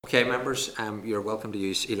Okay, members, you're welcome to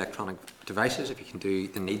use electronic devices if you can do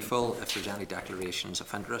the needful. If there's any declarations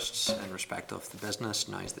of interests in respect of the business,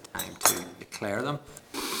 now's the time to declare them.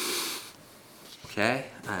 Okay,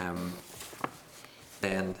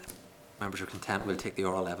 then members are content. We'll take the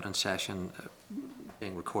oral evidence session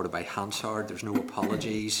being recorded by Hansard. There's no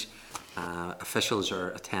apologies. Officials are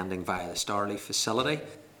attending via the Starley facility.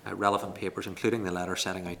 Relevant papers, including the letter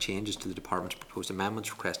setting out changes to the Department's proposed amendments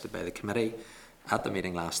requested by the committee at the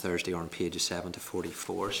meeting last Thursday, are on pages 7 to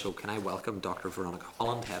 44. So can I welcome Dr. Veronica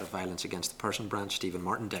Holland, Head of Violence Against the Person Branch, Stephen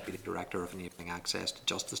Martin, Deputy Director of Enabling Access to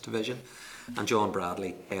Justice Division, and John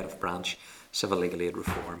Bradley, Head of Branch, Civil Legal Aid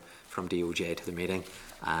Reform from DOJ to the meeting.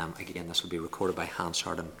 Again, this will be recorded by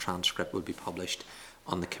Hansard and transcript will be published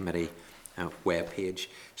on the committee webpage.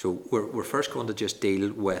 So we're first going to just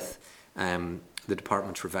deal with the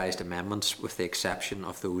Department's revised amendments, with the exception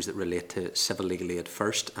of those that relate to civil legal aid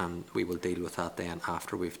first, and we will deal with that then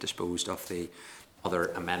after we've disposed of the other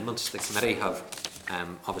amendments. The committee have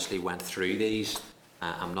obviously went through these.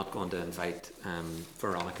 I'm not going to invite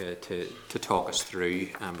Veronica to talk us through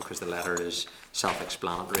because the letter is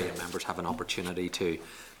self-explanatory and members have an opportunity to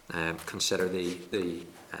consider the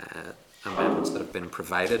amendments that have been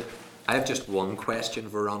provided. I have just one question,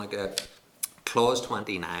 Veronica. Clause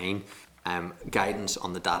 29, guidance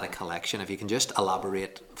on the data collection. If you can just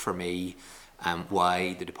elaborate for me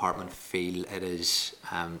why the Department feel it is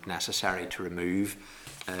necessary to remove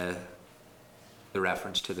the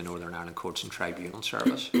reference to the Northern Ireland Courts and Tribunal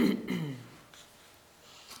Service.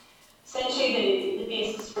 Essentially, the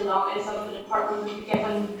basis for that is that the Department would be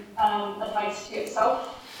given advice to itself.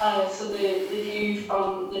 So the view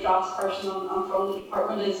from the draftsperson and from the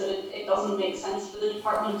Department is that it doesn't make sense for the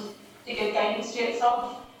Department to give guidance to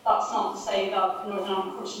itself. That's not to say that Northern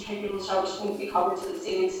Ireland Courts and Tribunal Service won't be covered to the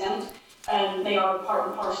same extent. They are part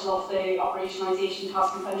and parcel of the operationalisation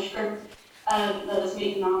task and finish group that is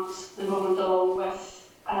meeting at the moment, along with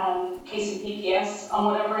police and PPS. And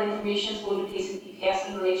whatever information is going to police and PPS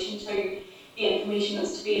in relation to the information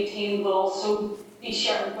that's to be obtained will also be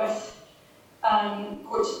shared with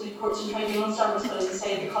the Courts and Tribunal Service. But as I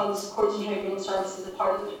say, because Courts and Tribunal Service is a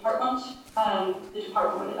part of the Department, the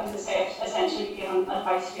Department would, as I say, essentially be given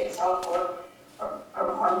advice to itself or a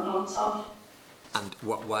requirement on itself. And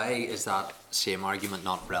why is that same argument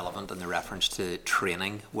not relevant in the reference to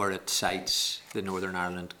training, where it cites the Northern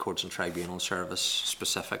Ireland Courts and Tribunal Service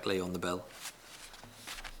specifically on the bill?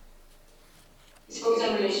 I suppose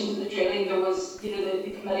in relation to the training, there was, the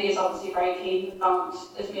committee is obviously very keen that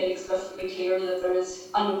it's made explicitly clear that there is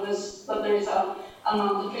a notice, that there is a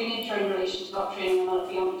mandatory nature in relation to that training and that it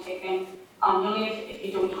be undertaken annually. If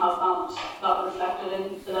you don't have that reflected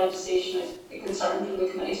in the legislation, the concern from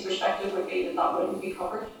the committee's perspective would be that wouldn't be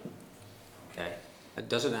covered. Okay.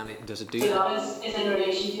 Does it do so that? Is in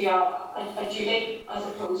relation to a duty as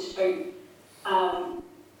opposed to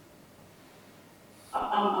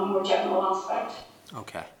a more general aspect.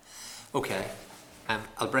 Okay.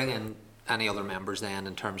 I'll bring in any other members then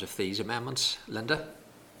in terms of these amendments. Linda?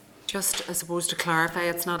 Just, I suppose, to clarify,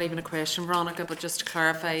 it's not even a question, Veronica, but just to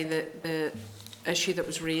clarify the issue that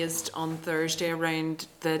was raised on Thursday around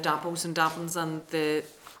the DAPOs and DAPNs and the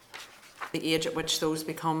age at which those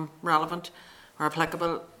become relevant or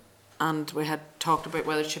applicable. And we had talked about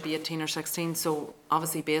whether it should be 18 or 16. So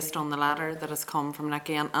obviously based on the letter that has come from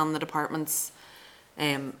Nicky and the Department's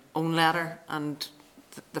own letter, and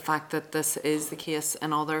the fact that this is the case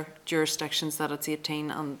in other jurisdictions that it's 18,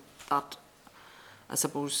 and that, I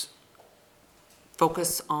suppose,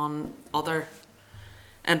 focus on other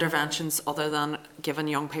interventions other than giving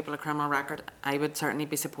young people a criminal record, I would certainly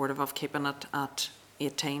be supportive of keeping it at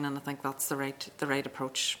 18, and I think that's the right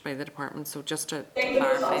approach by the Department. So just to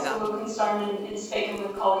clarify that. There's also a concern in speaking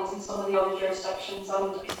with colleagues in some of the other jurisdictions,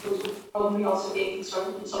 and I suppose would probably also be a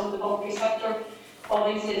concern in some of the voluntary sector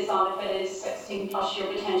bodies, is that if it is 16 plus,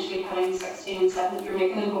 you're potentially putting 16 and 17, you're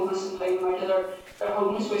making them homeless and putting them out of their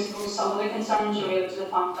homes. So I suppose some of the concerns relate to the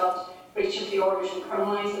fact that breach of the orders would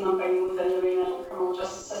criminalise them and bring them within the remit of the criminal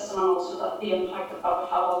justice system, and also that the impact that would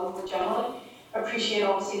have on them more generally. I appreciate,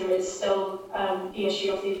 obviously, there is still the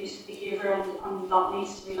issue of the abusive behaviour, and that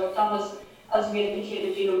needs to be looked at. As we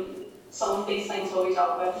indicated, some of these things will be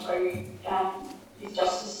dealt with through youth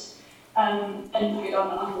justice input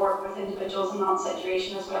and work with individuals in that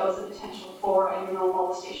situation, as well as the potential for either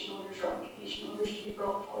non-molestation orders or application orders to be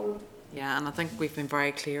brought forward. Yeah, and I think we've been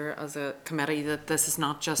very clear as a committee that this is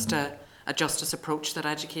not just a justice approach, that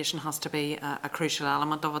education has to be a crucial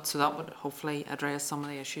element of it. So that would hopefully address some of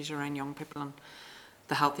the issues around young people and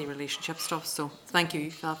the healthy relationship stuff. So thank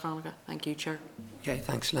you for that, Veronica. Thank you, Chair. Okay,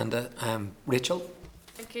 thanks, Linda. Rachel?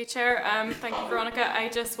 Thank you, Chair. Thank you, Veronica. I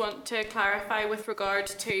just want to clarify with regard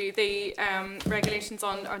to the regulations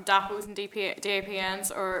on DAPOs and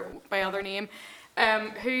DAPNs, or by other name.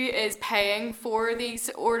 Who is paying for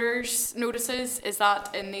these orders, notices? Is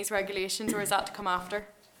that in these regulations, or is that to come after?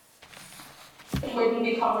 It wouldn't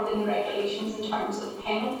be covered in the regulations in terms of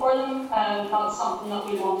payment for them. That's something that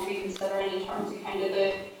we want to be considering in terms of kind of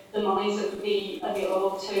the monies that would be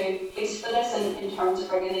available to police for this in terms of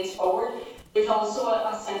bringing these forward. There's also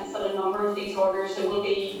a sense that a number of these orders, there will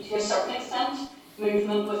be, to a certain extent,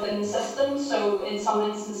 movement within the system. So in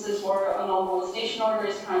some instances where a non-molestation order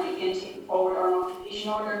is currently being taken forward, or an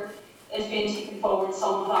occupation order is being taken forward,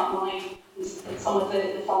 some of that money, some of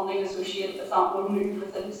the funding associated with that will move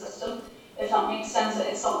within the system. If that makes sense,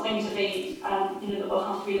 it's something to be, that will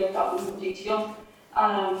have to be looked at in more detail,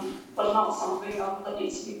 but not something that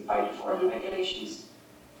needs to be provided for in the regulations.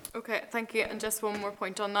 Okay, thank you. And just one more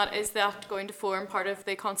point on that. Is that going to form part of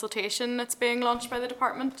the consultation that's being launched by the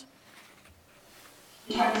department?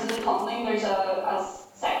 In terms of the funding, there's a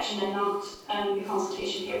section in that the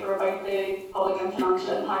consultation paper about the public and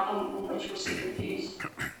financial impact on which we're seeking views.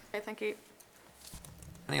 Okay, thank you.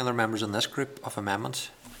 Any other members in this group of amendments?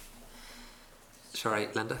 Sorry,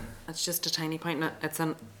 Linda? It's just a tiny point. It's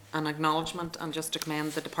an acknowledgement, and just to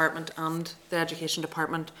commend the department and the education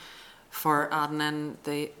department for adding in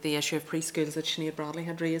the issue of preschools that Sinead Bradley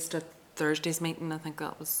had raised at Thursday's meeting. I think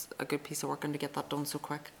that was a good piece of work, and to get that done so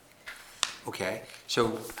quick. Okay,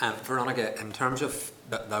 so Veronica, in terms of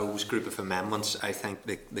those group of amendments, I think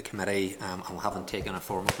the committee, and we haven't taken a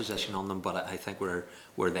formal position on them, but I think we're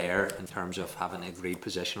there in terms of having an agreed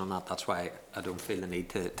position on that. That's why I don't feel the need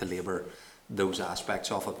to labour those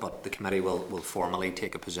aspects of it, but the committee will formally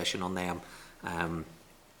take a position on them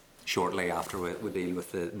shortly after we deal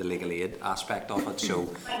with the legal aid aspect of it. So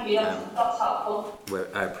that's helpful.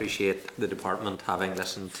 I appreciate the department having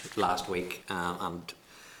listened last week and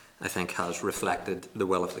I think has reflected the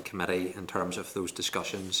will of the committee in terms of those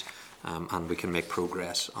discussions, and we can make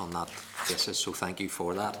progress on that basis, so thank you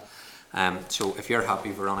for that. So if you're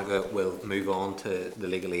happy, Veronica, we'll move on to the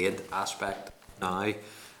legal aid aspect now.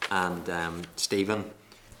 And Stephen,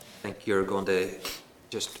 I think you're going to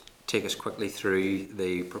just take us quickly through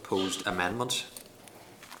the proposed amendments.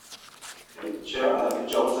 Chair, I think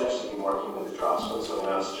John's actually been working with the draftsman, so I'm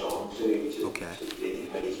going to ask John to lead the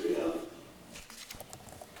committee through that.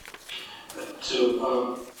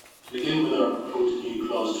 To begin with our proposed new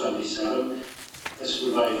clause 27, this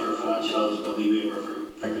will provide for financial eligibility waiver for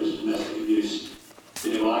victims of domestic abuse to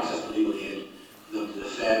be able to access to legal aid for them to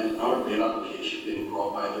defend an out-of-date application being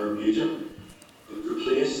brought by their abuser. It would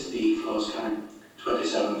replace the clause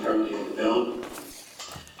 27 currently in the bill,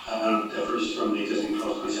 and differs from the existing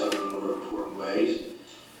clause 27 in a number of important ways.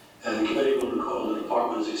 The committee will recall the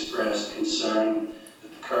department has expressed concern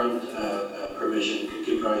that the current provision could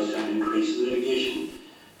give rise to an increase in litigation,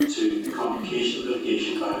 to the complication of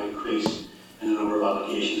litigation by an increase in the number of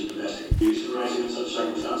allegations of domestic abuse arising in such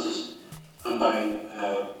circumstances, and by,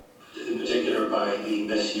 in particular, by the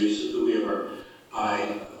misuse of the waiver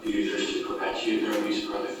by abusers to perpetuate their abuse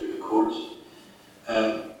further through the courts.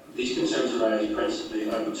 These concerns arise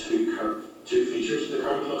principally out of two features of the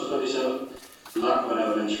current clause 27: the lack of an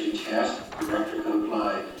evidentiary test the director can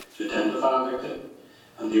apply to identify a victim,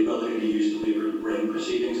 and the ability to use the waiver to bring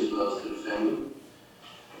proceedings as well as to defend them.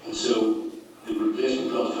 And so the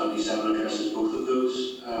replacement clause 27 addresses both of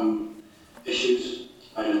those issues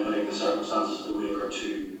by limiting the circumstances of the waiver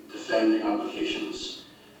to defending applications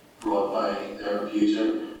brought by their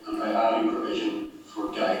abuser, and by adding provision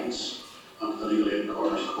for guidance under the Legal Aid in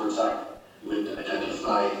Corners Courts Act would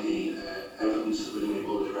identify the evidence that would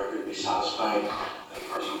enable the director to be satisfied that the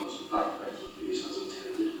person was in fact victim of abuse as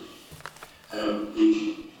intended.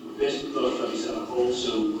 The replacement clause 27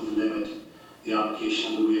 also would limit the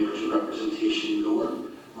application of the waiver to representation lower,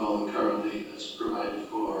 rather than currently as provided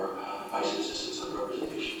for advice and assistance and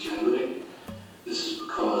representation generally. This is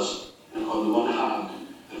because, on the one hand,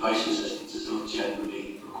 advice and assistance is not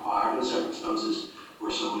generally required in circumstances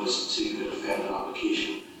where someone is seeking to defend an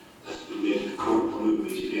application that's been made to the court will move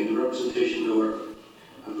immediately into representation lower,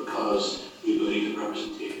 and because we believe that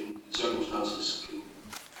representation circumstances can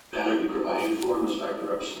better be provided for in respect of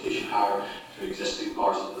representation higher through existing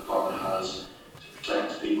powers that the department has to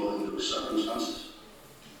protect people in those circumstances.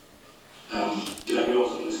 Did I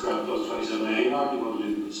also describe clause 27A, or do you want to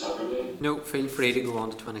do them separately? No, feel free to go on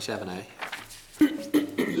to 27A. So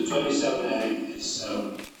 27A is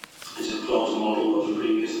a clause model of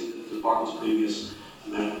the department's previous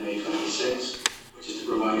amendment A26, which is to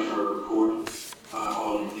provide for a report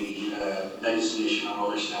on the legislation and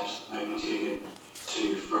other steps that might be taken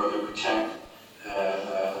to further protect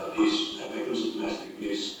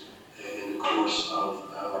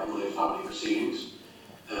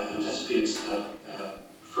that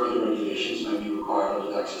further regulations may be required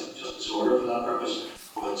under the Access to Justice Order for that purpose,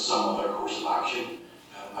 or that some other course of action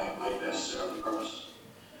might best serve the purpose.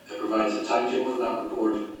 It provides a timetable for that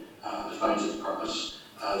report and defines its purpose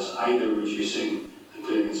as either reducing,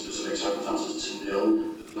 including in specific circumstances, to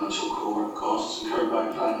nil the financial costs incurred by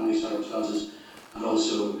a client in these circumstances, and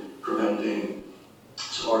also preventing,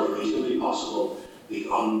 so far as reasonably possible, the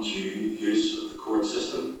undue use of the court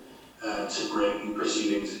system to bring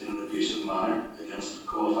proceedings in an abusive manner against a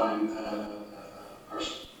qualifying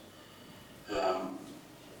person.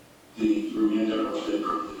 The remainder of the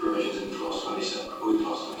provisions in Clause 27,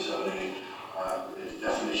 Clause 27A, the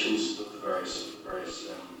definitions of the various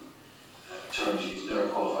terms used there,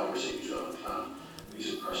 qualifying proceedings, relevant plan,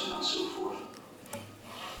 abusive person, and so forth.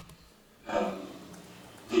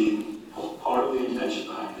 Part of the intention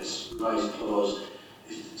behind this revised clause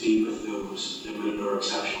is to deal with those limited or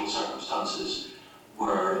exceptional circumstances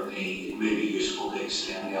where it may be useful to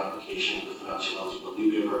extend the application of the financial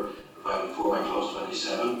eligibility waiver provided for by Clause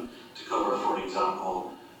 27 to cover, for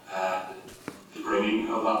example, the bringing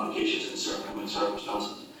of applications in certain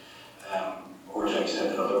circumstances, or to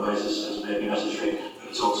extend it otherwise as may be necessary, but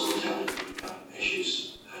it's also intended to look at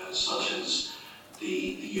issues such as the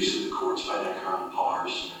use of the courts by their current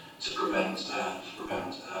powers to prevent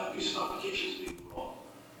abuse of applications being brought.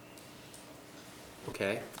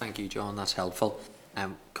 Okay, thank you, John. That's helpful.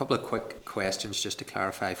 Couple of quick questions just to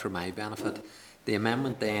clarify for my benefit. The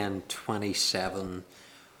amendment then 27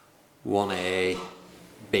 1A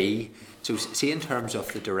B. So see, in terms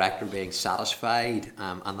of the director being satisfied,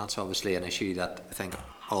 and that's obviously an issue that I think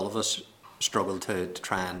all of us struggle to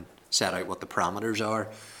try and set out what the parameters are.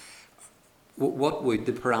 What would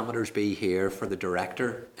the parameters be here for the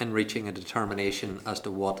director in reaching a determination as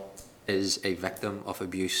to what is a victim of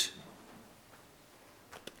abuse?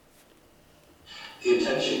 The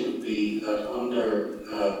intention would be that under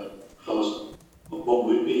what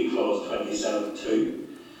would be Clause 27.2,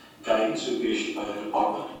 guidance would be issued by the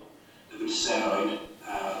department that would set out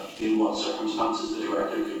in what circumstances the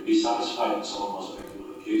director could be satisfied that someone was a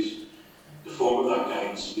victim of abuse. The form of that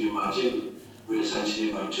guidance, we imagine, would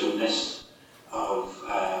essentially amount to a list of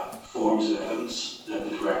forms of evidence that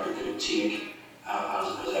the director could take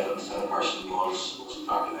as evidence that a person was in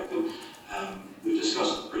fact a victim. We've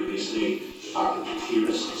discussed previously the fact that the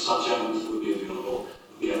clearest of such evidence that would be available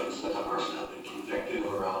would be evidence that a person had been convicted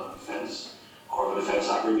of a relevant offence, or of an offence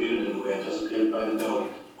aggravated in the way anticipated by the bill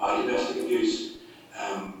by domestic abuse.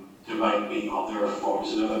 There might be other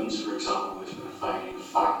forms of evidence, for example, if a finding of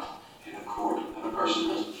fact in a court that a person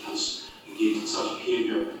has engaged in such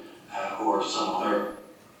behaviour, or some other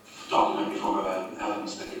documentary form of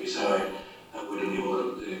evidence that could be set out that would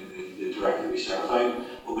enable the director to be certified.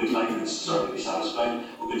 What we'd like is certainly to be satisfied.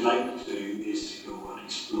 What we'd like to do is to go and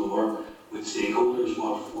explore with stakeholders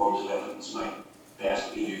what forms of evidence might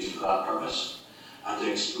best be used for that purpose, and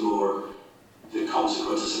to explore the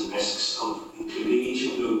consequences and risks of including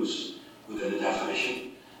each of those within the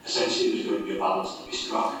definition. Essentially, there's going to be a balance to be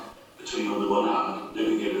struck between, on the one hand,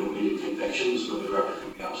 limiting only convictions where the director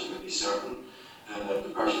can be absolutely certain that the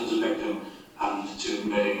person is a victim, and to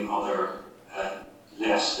admitting other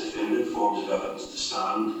less definitive forms of evidence to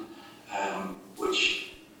stand,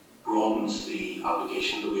 which broadens the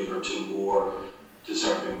application of the waiver to more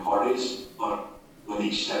deserving parties, but when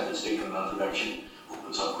each step that's taken in that direction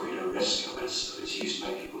opens up greater risk of its use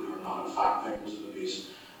by people who are not in fact victims of abuse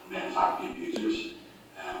and may in fact be abusers.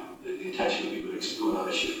 The intention would be to explore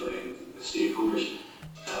that issue for with stakeholders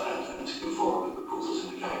and to come forward with proposals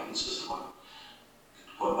in the guidance as to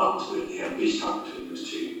what balance would the be struck between those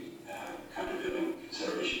two countervailing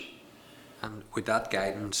consideration. And would that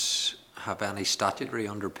guidance have any statutory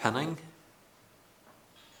underpinning?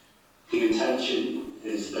 The intention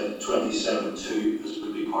is that 27.2, as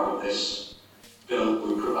would be part of this bill,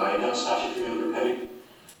 would provide that statutory underpinning.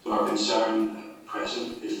 So our concern at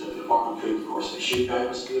present is that the department could, of course, issue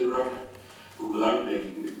guidance to the director, but without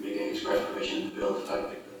making express provision in the bill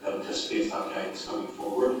that anticipates that guidance coming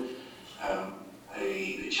forward.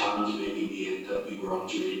 A challenge may be made that we were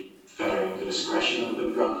unduly fettering the discretion that had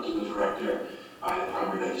been granted to the director by the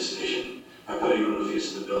primary legislation. By putting it on the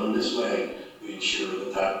face of the bill in this way, we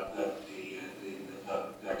ensure that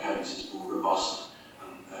guidance is more robust,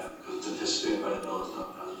 and because it's anticipated by the bill, it's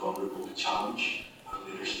not as vulnerable to challenge at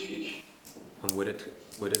a later stage. And would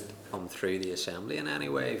it come through the Assembly in any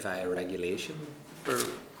way via regulation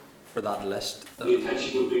for that list? The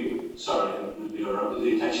intention would be, the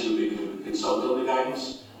intention would be to consult on the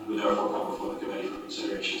guidance and would therefore come before the committee for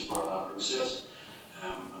consideration as part of that process.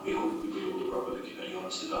 And we hope that we'll be able to work with the committee on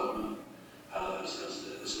its development as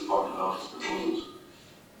the department develops proposals.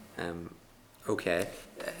 Okay.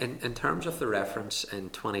 In terms of the reference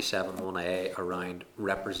in 27(1)A around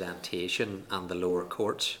representation and the lower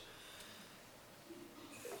courts,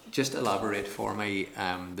 just elaborate for me,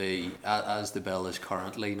 as the bill is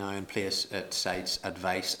currently now in place, it cites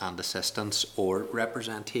advice and assistance or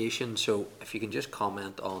representation. So if you can just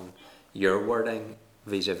comment on your wording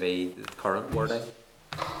vis-a-vis the current wording.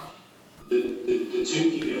 The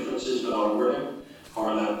two key differences with our wording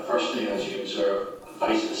are that firstly, as you observe,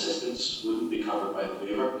 advice and assistance wouldn't be covered by the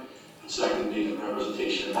waiver, and secondly, the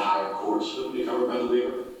representation in the higher courts wouldn't be covered by the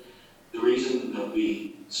waiver. The reason that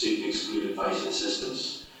we seek to exclude advice and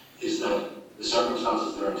assistance is that the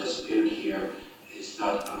circumstances that are anticipated here is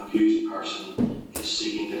that an abused person is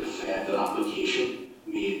seeking to defend an application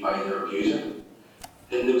made by their abuser.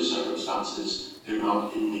 In those circumstances, they're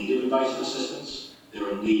not in need of advice and assistance,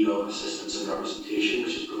 they're in need of assistance and representation,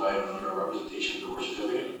 which is provided under a representation of the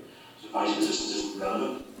certificate. So advice and assistance isn't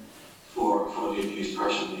relevant for the abused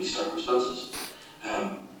person in these circumstances.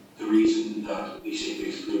 The reason that we seek to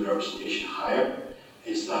exclude representation higher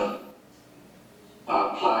is that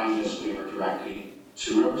applying this waiver directly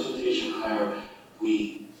to representation higher,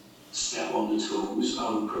 we step on the toes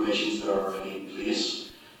of provisions that are already in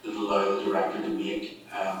place that allow the director to make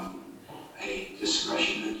a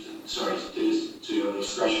discretionary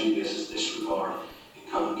basis disregard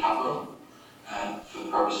incumbent capital for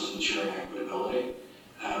the purposes of ensuring equitability,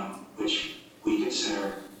 which we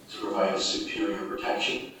consider to provide a superior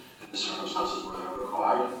protection in the circumstances where they're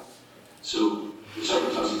required. So the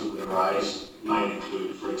circumstances that would arise might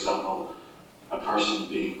include, for example, a person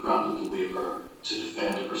being granted the waiver to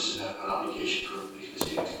defend an application for these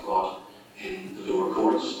proceedings brought in the lower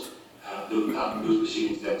courts. Those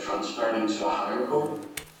proceedings then transferred into a higher court,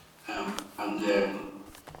 and then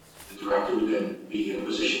the director would then be in a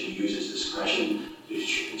position to use his discretion to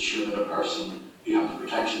ensure that a person who had the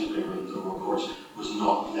protection of the waiver in the lower courts was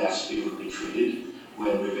not less favourably treated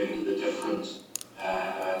when moving into the different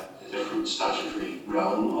statutory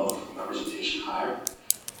realm of representation higher,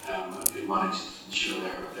 who managed to ensure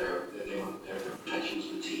their protection was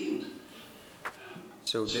maintained.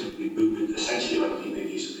 So we would essentially like to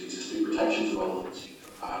make use of the existing protections rather than seek to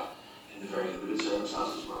add in the very limited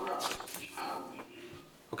circumstances where representation higher would be needed.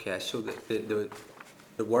 Okay, so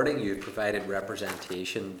the wording you provided,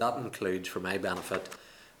 representation, that includes, for my benefit,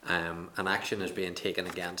 an action is being taken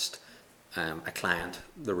against a client,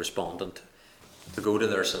 the respondent, to go to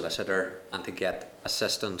their solicitor and to get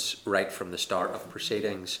assistance right from the start of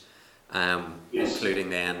proceedings, yes, including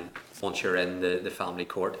then once you're in the family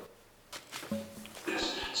court.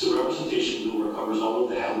 Yes, so representation though covers all of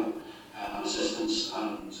the help, assistance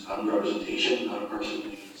and representation that a person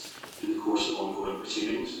needs in the course of ongoing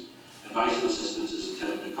proceedings. Advice and assistance is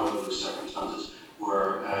intended to cover those circumstances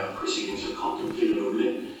where proceedings are contemplated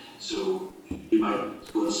only. So you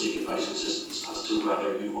might go and seek advice and assistance as to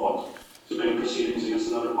whether you want to bring proceedings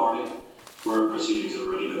against another party, where proceedings have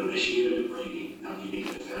already been initiated, where you need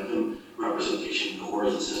to defend them. Representation nor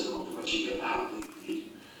is a system under which you get the help that you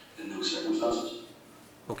need in those circumstances.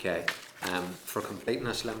 Okay. For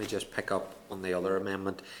completeness, let me just pick up on the other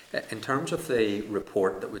amendment. In terms of the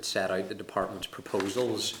report that would set out the department's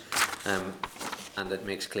proposals, and it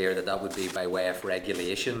makes clear that that would be by way of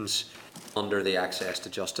regulations under the Access to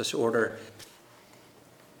Justice Order.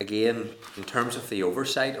 Again, in terms of the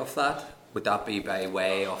oversight of that, would that be by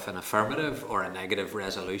way of an affirmative or a negative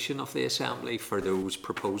resolution of the Assembly for those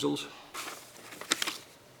proposals?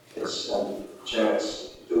 It's, Chair,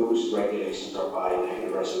 those regulations are by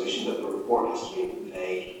negative resolution, but the report has to be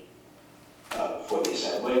made for the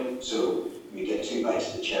Assembly. So you get two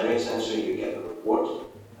bites of the cherry, essentially. You get the report,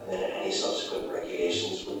 and then any subsequent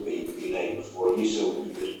regulations would be laid before you. So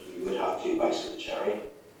you would have two bites of the cherry.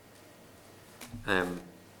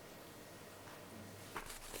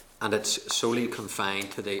 And it's solely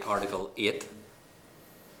confined to the Article 8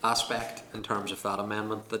 aspect in terms of that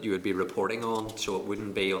amendment that you would be reporting on, so it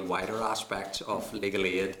wouldn't be on wider aspects of legal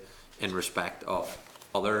aid in respect of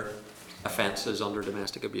other offences under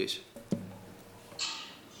domestic abuse.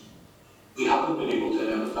 We haven't been able to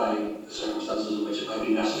identify the circumstances in which it might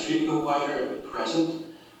be necessary to go wider at present.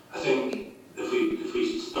 I think if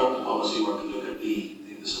we start the policy work and look at the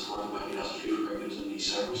support that might be necessary for victims in these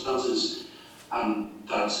circumstances, and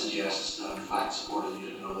that suggests that in fact support is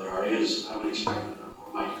needed in other areas, I would expect that the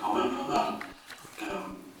report might comment on that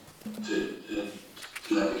to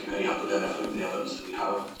let the committee have the benefit of the evidence that we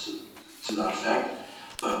have to that effect.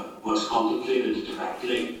 But what's contemplated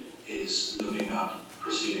directly is looking at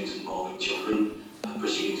proceedings involving children and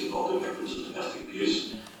proceedings involving victims of domestic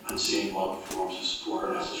abuse and seeing what forms of support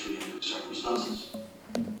are necessary in those circumstances.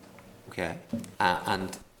 Okay,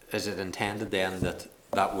 and is it intended then that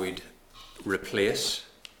that would replace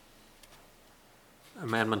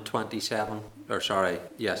Amendment 27, or sorry,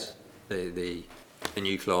 yes, the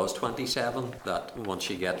new clause 27, that once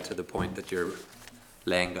you get to the point that you're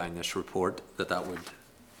laying down this report, that would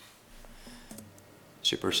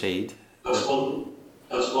supersede? That's one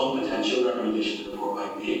potential recommendation the report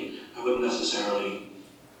might make. I wouldn't necessarily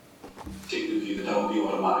take the view that that would be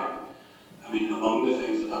automatic. I mean, among the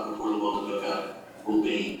things that report will want to look at will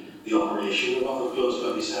be the operation of Clause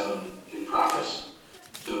 27 in practice.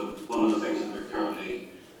 So one of the things that we're currently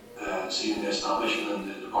seeking to establish within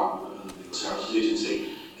the Department and the Legal Services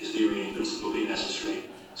Agency is the arrangements that will be necessary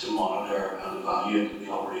to monitor and evaluate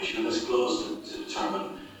the operation of this clause to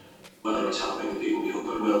determine whether it's helping the people we hope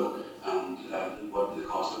it will, and what the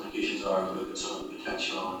cost implications are, to look at some of the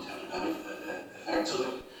potential unintended effects of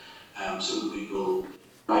it, so that we will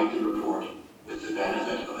write the report with the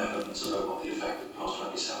benefit of evidence about what the effect of Clause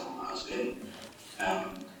 27 has been.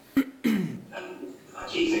 And a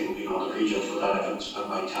key thing will be not to prejudge what that evidence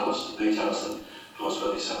might tell us. It may tell us that Clause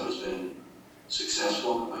 27 has been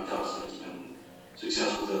successful. It might tell us that it's been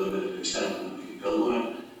successful to a limited extent and that we can build on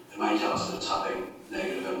it. It might tell us that it's having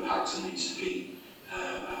negative impacts and needs to be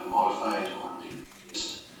modified or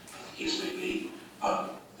replaced, as the case may be.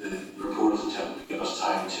 But the report is intended to give us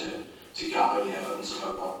time to gather the evidence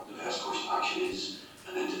about what the best course of action is,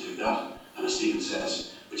 and then to do that. And as Stephen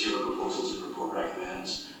says, whichever proposals the report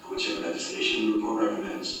recommends and whichever legislation the report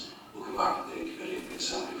recommends will come back to the Committee of the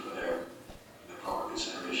Assembly for their proper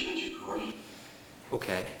consideration in due course.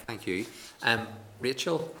 Okay, thank you.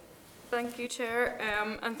 Rachel? Thank you, Chair,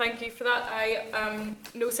 and thank you for that. I,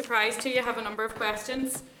 no surprise to you, have a number of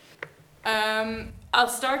questions. I'll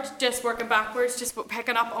start just working backwards, just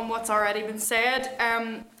picking up on what's already been said.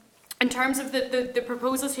 In terms of the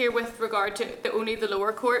proposals here with regard to only the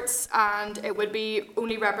lower courts, and it would be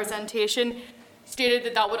only representation,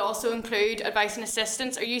 stated that would also include advice and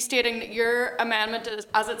assistance. Are you stating that your amendment,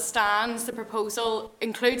 as it stands, the proposal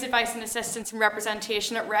includes advice and assistance and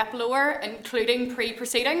representation at rep lower, including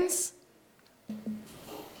pre-proceedings?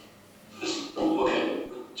 Okay,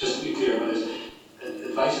 just to be clear about this,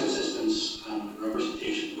 advice and assistance and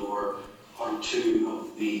representation lower are two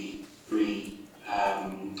of the three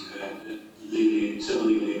civil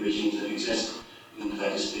legal aid regimes that exist in the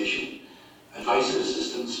legislation. Advice and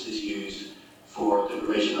assistance is used for the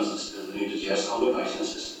provision, as the name suggests, of advice and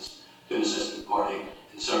assistance to an assisted party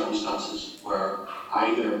in circumstances where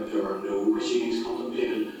either there are no proceedings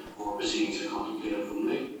contemplated or proceedings are contemplated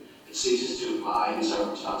only. It ceases to apply in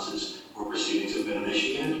circumstances where proceedings have been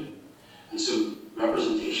initiated. And so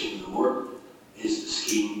representation lower is the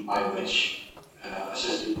scheme by which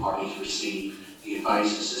assisted parties receive the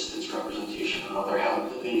advice, assistance, representation and other help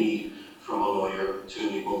that they need from a lawyer to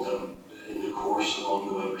enable them in the course of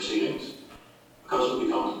ongoing proceedings. Because what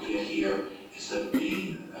we contemplate here is that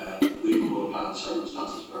the legal will apply in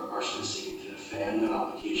circumstances where a person is seeking to defend an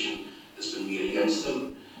application that's been made against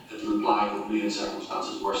them. It will apply only in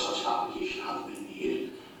circumstances where such an application has been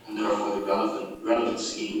made, and therefore the relevant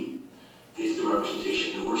scheme is the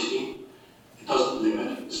representation lower scheme. It doesn't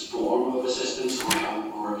limit the form of assistance or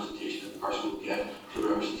help or representation that the person will get to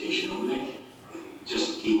representation only. It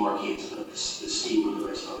just demarcates that the scheme on the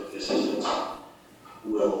rest of the assistance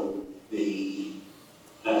will be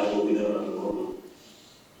there at the moment.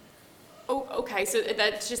 Oh, okay, so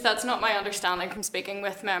that's not my understanding from speaking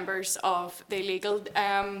with members of the legal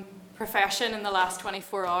profession in the last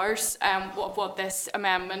 24 hours, what this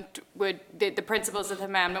amendment would, the principles of the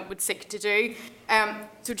amendment would seek to do.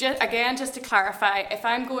 So just to clarify, if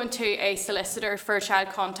I'm going to a solicitor for child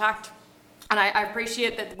contact, and I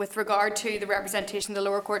appreciate that with regard to the representation of the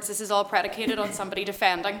lower courts, this is all predicated on somebody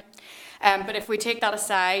defending. But if we take that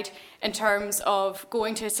aside, in terms of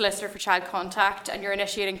going to a solicitor for child contact and you're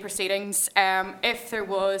initiating proceedings, if there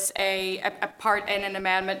was a part in an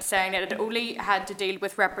amendment saying that it only had to deal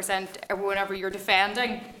with whenever you're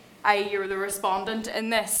defending, i.e. you're the respondent in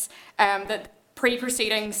this, that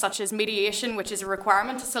pre-proceedings such as mediation, which is a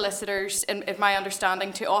requirement to solicitors, in my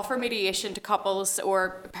understanding, to offer mediation to couples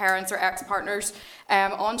or parents or ex-partners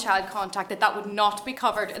on child contact, that would not be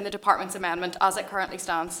covered in the Department's amendment as it currently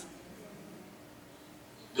stands.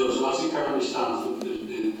 So as it currently stands,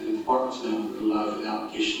 the Department's amendment will allow for the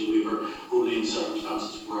application of the waiver only in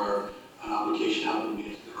circumstances where an application has been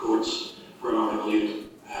made to the courts for an Article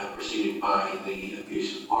 8 proceeding by the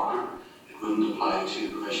abusive partner. It wouldn't apply to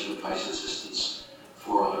provision of advice and assistance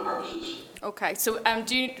for other purposes. Okay, so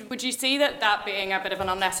would you see that being a bit of an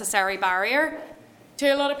unnecessary barrier to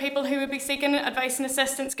a lot of people who would be seeking advice and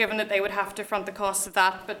assistance, given that they would have to front the costs of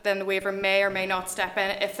that, but then the waiver may or may not step in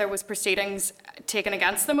if there was proceedings taken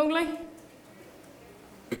against them only?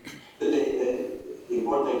 The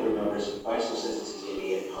important thing to remember is advice and assistance is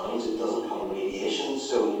 £88. It doesn't cover mediation,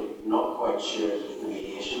 so not quite sure if the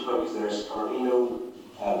mediation part, because there is currently no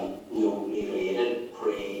legally aided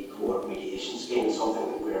pre-court mediation scheme. It's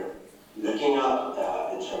something that we're looking at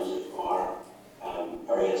in terms of our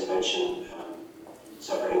areas mentioned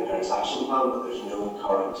separating parents action plan, but there's no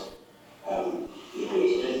current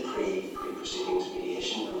legally aided pre-proceedings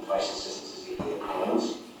mediation, and advice and assistance is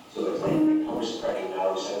 £88. So it covers a very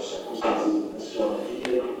narrow set of circumstances, as Phil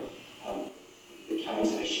indicated. The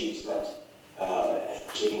kinds of issues that if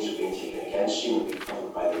proceedings are being taken against you will be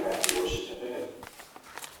covered by the referee certificate.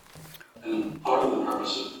 And part of the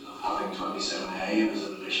purpose of having 27A as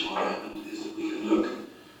an additional amendment is that we can look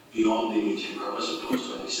beyond the immediate purpose of clause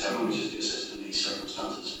 27, which is to assist in these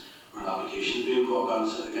circumstances where an application is being brought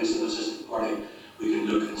against an assisted party. We can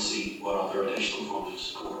look and see what other additional forms of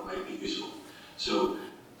support might be useful. So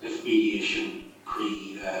if mediation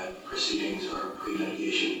pre-proceedings or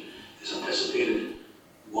pre-litigation is anticipated,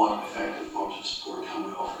 what effective forms of support can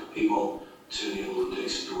we offer to people to enable them to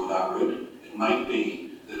explore that route? It might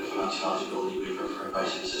be that a financial eligibility waiver for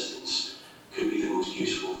advice and assistance could be the most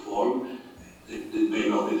useful form. It may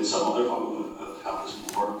well be that some other form of help is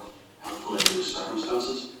more helpful in those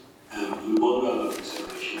circumstances. One relevant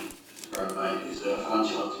consideration to bear in mind is that a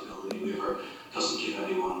financial eligibility waiver doesn't give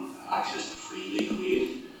anyone access to free legal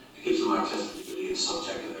aid. It gives them access to legal aid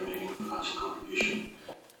subject to their making a financial contribution.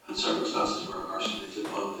 And circumstances where a person is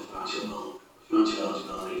above the financial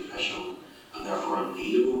eligibility threshold and therefore in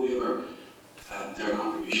need of a waiver, their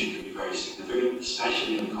contribution can be very significant,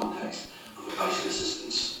 especially in the context of advice and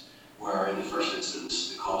assistance, where in the first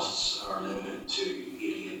instance the costs are limited to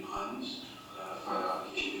 £88 for the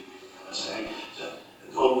application to MSA.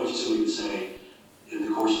 So we would say, in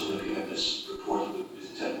the course of looking at this report that is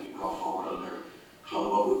intended to be brought forward under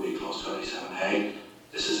what would be clause 27A,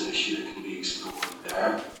 this is an issue that can be explored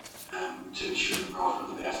there to ensure that we're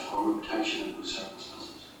offering the best form of protection in those circumstances.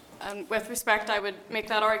 And with respect, I would make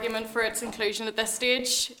that argument for its inclusion at this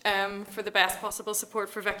stage, for the best possible support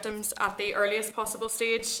for victims at the earliest possible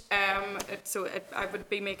stage. I would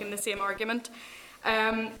be making the same argument.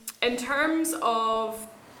 In terms of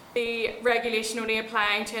the regulation only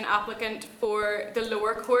applying to an applicant for the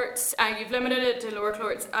lower courts, you've limited it to lower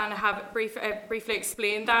courts and have briefly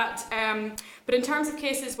explained that. But in terms of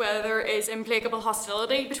cases where there is implacable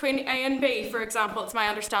hostility between A and B, for example, it's my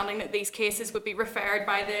understanding that these cases would be referred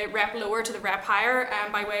by the rep lower to the rep higher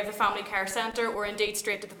by way of the family care centre or indeed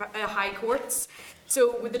straight to the high courts.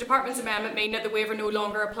 So would the department's amendment mean that the waiver no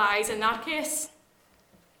longer applies in that case?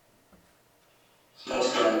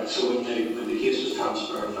 That's correct. So when the case was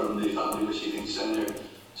transferred from the Family Proceedings Centre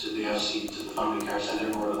to the FC, to the Family Care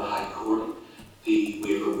Centre or to the High Court, the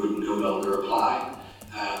waiver would no longer apply.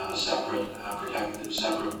 A separate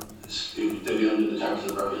scheme to be under the terms of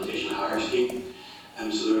the representation hire scheme.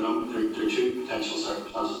 So there are two potential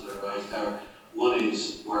circumstances that arise there. One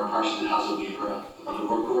is where a person has a waiver for the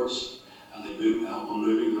lower courts and they move on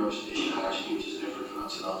moving the representation hire scheme, which is a different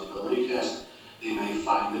financial eligibility test. They may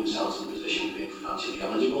find themselves in a position of being financially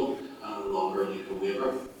eligible and no longer need a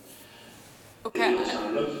waiver. Okay. In the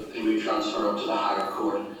alternative, they may transfer up to the higher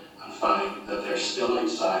court and find that they're still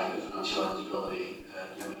outside the financial eligibility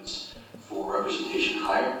limits for representation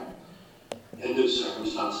higher. In those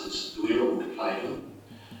circumstances, the waiver won't apply to them.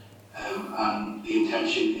 And the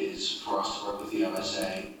intention is for us to work with the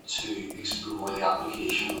MSA to explore the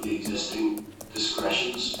application of the existing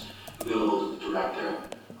discretions available to the Director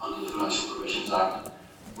under the Financial Provisions Act,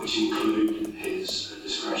 which include his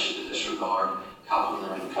discretion to disregard capital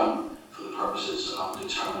or income for the purposes of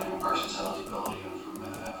determining a person's eligibility and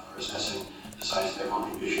for assessing the size of their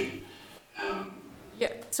contribution.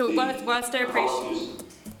 So whilst I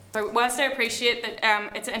appreciate that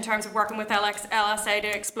it's in terms of working with LSA to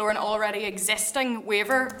explore an already existing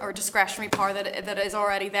waiver or discretionary power that is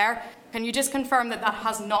already there, can you just confirm that that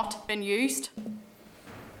has not been used?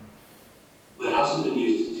 Well, it hasn't been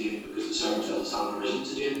used to date because the circumstances haven't arisen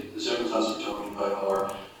to date. The circumstances we're talking about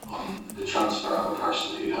are the transfer of a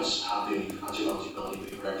person who has had the financial eligibility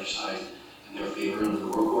waiver exercised in their favour in the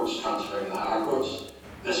lower courts, transferring to the higher courts.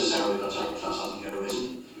 Necessarily that circumstance hasn't yet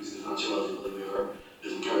arisen because the financial eligibility waiver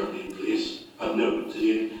isn't currently in place. But no, to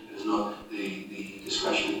date, it is not. The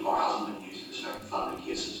discretionary power hasn't been used in respect to family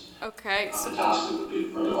cases. Okay. The task that would be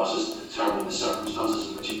in front of us is to determine the circumstances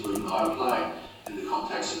in which it would now apply in the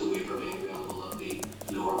context of the waiver being available at the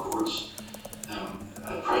lower courts.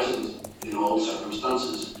 At present, in all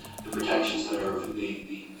circumstances, the the protections that are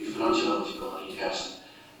the financial eligibility test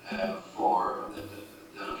for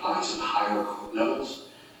that applies at higher court levels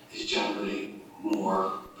is generally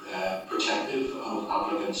more protective of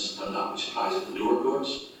applicants than that which applies at the lower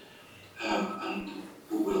courts. And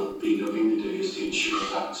what we'll be looking to do is to ensure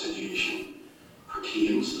that situation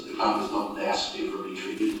pertains, that the client is not less favourably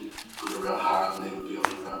treated under a higher than they would be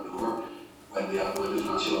under a lower when the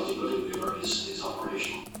financial eligibility waiver is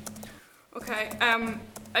operational. Okay.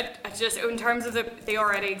 I just, in terms of the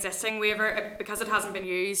already existing waiver, because it hasn't been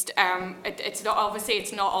used, it's not, obviously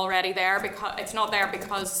it's not already there because it's not there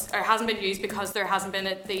because, or it hasn't been used because there hasn't been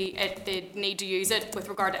the need to use it with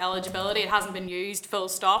regard to eligibility. It hasn't been used, full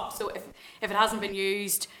stop. So if it hasn't been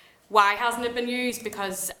used, why hasn't it been used?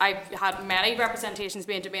 Because I've had many representations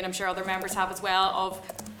made to me, and I'm sure other members have as well, of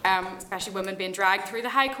especially women being dragged through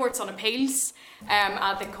the High Courts on appeals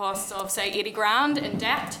at the cost of, say, 80 grand in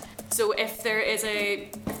debt. So if there is a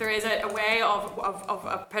way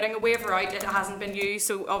of putting a waiver out, it hasn't been used,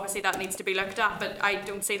 so obviously that needs to be looked at, but I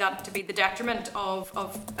don't see that to be the detriment of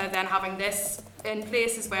then having this in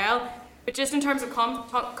place as well. But just in terms of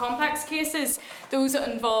complex cases, those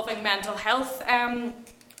involving mental health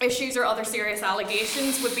issues or other serious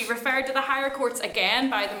allegations would be referred to the higher courts again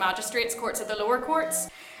by the magistrates' courts or the lower courts.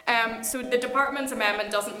 So the department's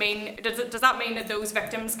amendment doesn't mean, does that mean that those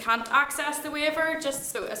victims can't access the waiver?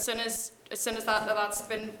 Just so as soon as that's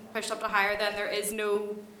been pushed up to higher, then there is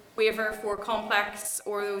no waiver for complex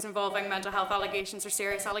or those involving mental health allegations or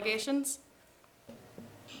serious allegations?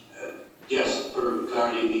 Yes, for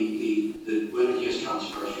clarity, when a case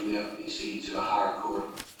transfers from the FPC to a higher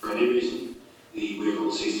court for any reason, the waiver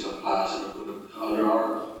will cease to apply. Under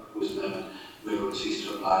our proposed amendment, the waiver will cease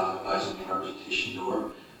to apply as it applies in the representation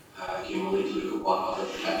door. Again, we'll need to look at what other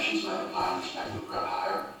protections might apply in respect of grant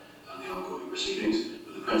hire and the ongoing proceedings.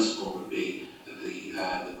 But the principle would be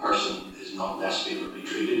that the person is not less favourably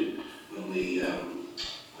treated when the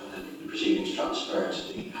proceedings transfer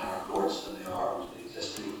to the higher courts than they are under the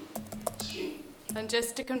existing scheme. And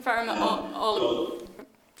just to confirm that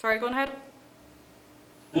sorry, go on ahead.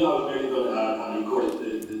 No, I was merely going to add, and of course,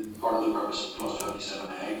 the part of the purpose of Clause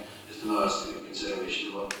 27A is to allow us to give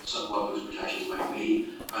consideration to what those protections might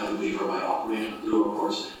be, how the waiver might operate at the lower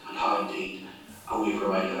courts, and how indeed a waiver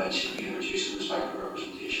might eventually be introduced in respect of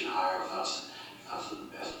representation higher if that's the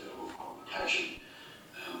best available form of protection.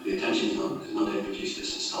 The intention is not to introduce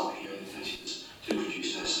this and stop here. The intention is to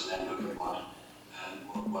introduce this and then look at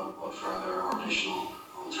what further or additional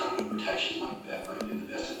alternative protections might be in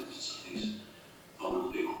the best interests of these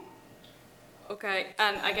vulnerable people. Okay,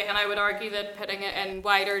 and again, I would argue that putting it in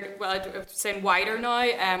wider, well, I'm saying wider now,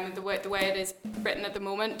 the way it is written at the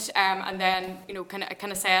moment, and then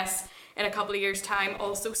can assess in a couple of years' time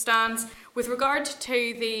also stands. With regard to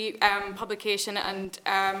the publication and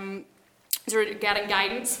sort of getting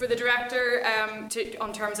guidance for the director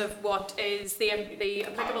on terms of what is the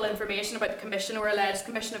applicable information about the commission or alleged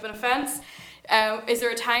commission of an offence. Is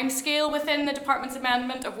there a time scale within the department's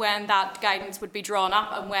amendment of when that guidance would be drawn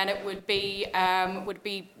up and when it would be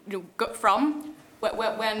from?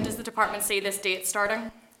 When does the department see this date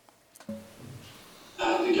starting?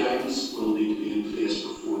 The guidance will need to be in place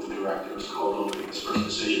before the director is called on to make his first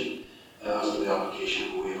decision as to the application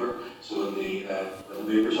of a waiver. So when the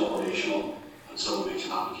waiver is operational and someone makes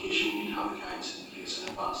an application, we need to have the guidance in place in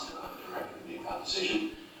advance to allow the director to make that decision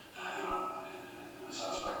in a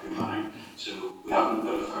satisfactory manner. So we haven't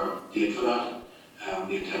put a firm date for that.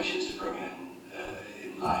 The intention is to bring it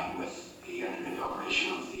in line with the entering into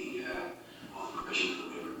operation of the provision for the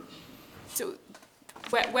waiver. So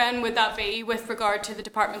when would that be with regard to the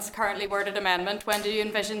department's currently worded amendment? When do you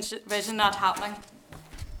envision that happening?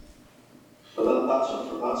 Well,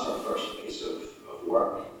 that's our first piece of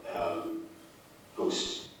work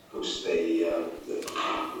post the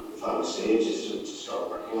final stage is to start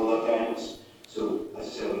working on that guidance. So, as I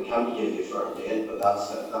said, we can't give you a firm date, but that's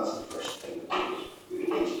the first thing that we would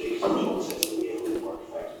need to do, because there's no sense in being able to work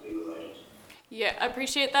effectively without it. Yeah, I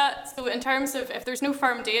appreciate that. So in terms of if there's no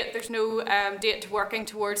firm date, there's no date to working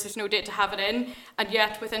towards, there's no date to have it in, and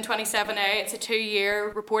yet within 27A it's a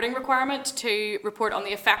 2-year reporting requirement to report on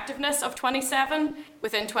the effectiveness of 27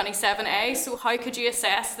 within 27A. So how could you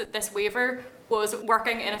assess that this waiver was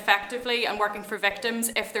working ineffectively and working for victims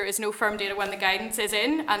if there is no firm date when the guidance is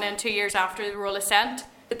in, and then 2 years after the rule is sent,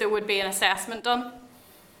 that there would be an assessment done?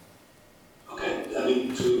 Okay, I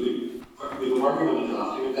mean, so we've been working on the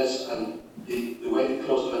drafting of this, and the way that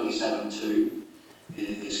Clause 27.2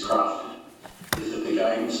 is crafted is that the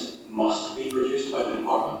guidance must be produced by the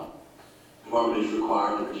department. The department is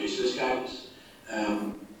required to produce this guidance,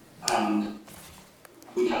 and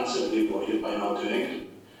we can't simply avoid it by not doing it.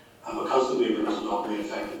 and because the waiver doesn't operate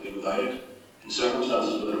effectively without it, in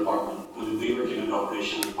circumstances where the department, when the waiver came into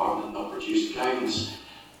operation and the department had not produced guidance,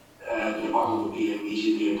 the department would be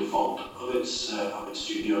immediately in default of its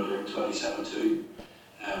duty under 27.2.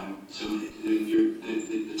 So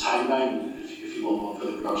the timeline, if you want one for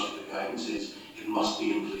the production of the guidance, is it must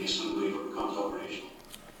be in place when the waiver becomes operational.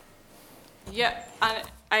 Yeah, and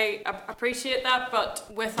I appreciate that, but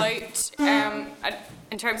without,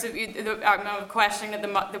 in terms of I'm questioning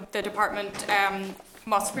that the department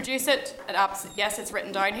must produce it, yes, it's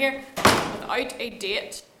written down here, without a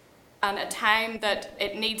date and a time that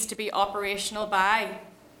it needs to be operational by.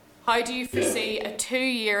 How do you foresee a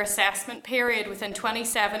 2-year assessment period within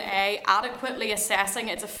 27A adequately assessing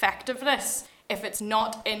its effectiveness if it's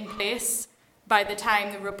not in place by the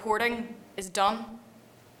time the reporting is done?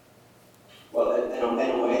 Well, in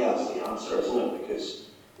a way, that's the answer, isn't it? Because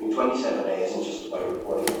 27A isn't just about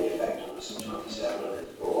reporting on the effectiveness of 27,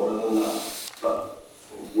 it's broader than that. But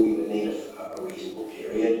we would need a reasonable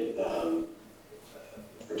period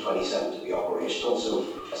for 27 to be operational. So,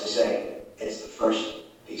 as I say, it's the first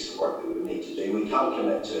piece of work that we would need to do. We can't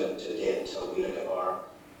commit to a date until we look at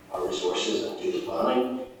our resources and do the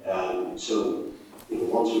planning. So,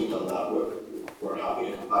 once we've done that, we're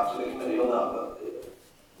happy to come back to the committee on that. But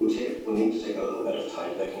we need to take a little bit of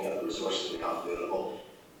time looking at the resources we have available,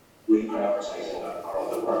 reprioritising our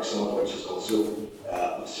other work, some of which is also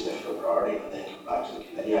a significant priority, and then come back to the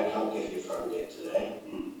committee. I can't give you a firm date today.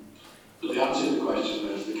 But the answer to the question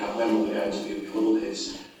is the when will the guidance be available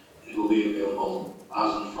is it will be available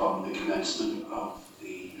as and from the commencement of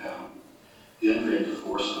the entry into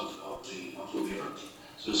force of the waiver.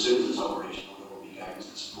 So as soon as it's operational, there will be guidance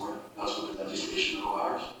to support it. That's what the legislation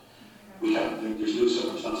requires. We can't, there's no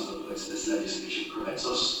circumstances in which this legislation permits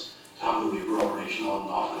us to have the waiver operational and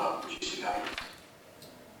not have produced the guidance.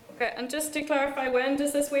 Okay, and just to clarify, when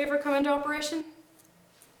does this waiver come into operation?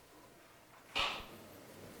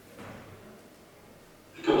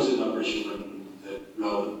 It comes into operation when the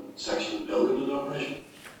relevant section of the bill comes into operation.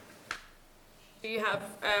 Do you have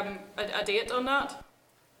a date on that?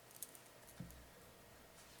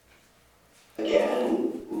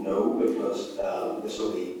 Again, no, because this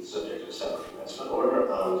will be subject to a separate commencement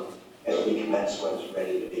order, and it will be commenced when it's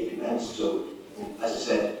ready to be commenced. So, as I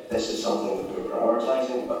said, this is something that we're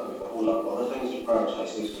prioritising, but we've got a whole lot of other things to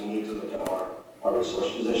prioritise. We need to look at our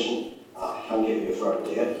resource position. I can't give you a firm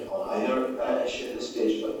date on either issue at this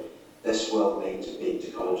stage, but this will need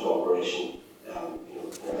to come into operation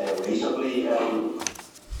in a reasonably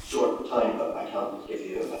short time, but I can't give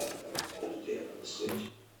you a date at this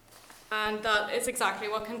stage. And that is exactly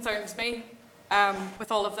what concerns me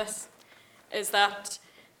with all of this, is that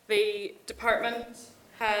the department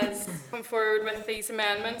has come forward with these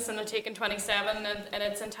amendments and have taken 27 in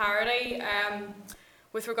its entirety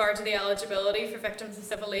with regard to the eligibility for victims of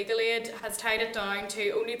civil legal aid, has tied it down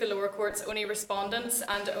to only the lower courts, only respondents,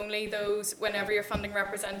 and only those whenever you're funding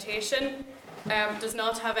representation, does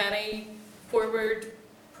not have any forward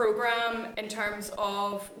programme in terms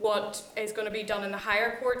of what is going to be done in the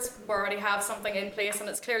higher courts. We already have something in place and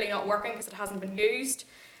it's clearly not working because it hasn't been used.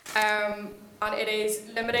 And it is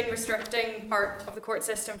limiting, restricting part of the court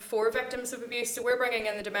system for victims of abuse. So we're bringing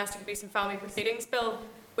in the Domestic Abuse and Family Proceedings Bill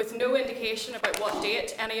with no indication about what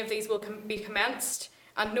date any of these will be commenced,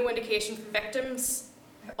 and no indication for victims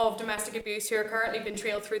of domestic abuse who are currently being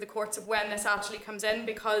trailed through the courts of when this actually comes in,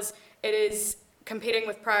 because it is competing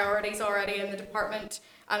with priorities already in the department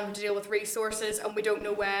and to deal with resources, and we don't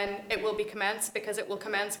know when it will be commenced, because it will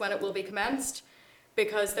commence when it will be commenced,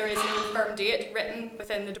 because there is no firm date written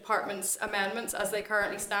within the department's amendments as they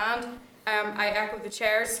currently stand. I echo the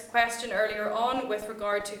Chair's question earlier on with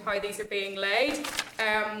regard to how these are being laid.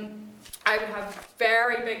 I would have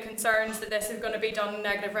very big concerns that this is going to be done in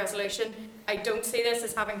negative resolution. I don't see this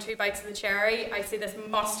as having two bites of the cherry. I see this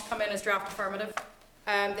must come in as draft affirmative.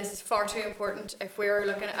 This is far too important if we're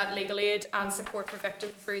looking at legal aid and support for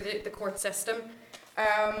victims through the court system.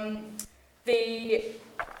 The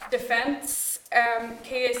defence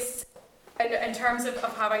case, in terms of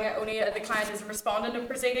having only the client as a respondent of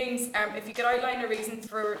proceedings, if you could outline the reasons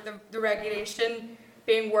for the regulation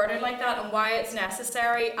being worded like that and why it's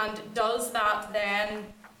necessary, and does that then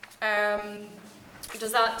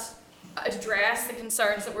address the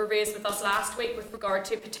concerns that were raised with us last week with regard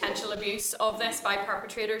to potential abuse of this by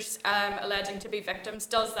perpetrators alleging to be victims?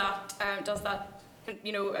 Does that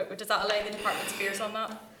allay the department's fears on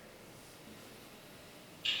that?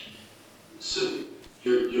 So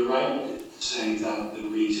you're right saying that the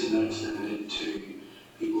reason that it's limited to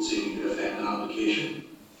people seeking to defend an application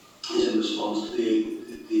is in response to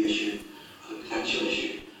the issue, the potential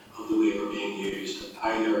issue of the waiver being used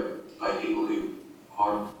either by people who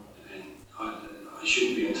aren't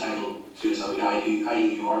shouldn't be entitled to something,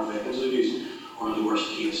 i.e. who aren't victims of abuse, or in the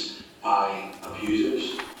worst case by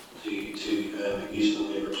abusers to make use of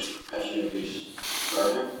the waiver to professionally abuse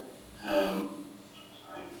further.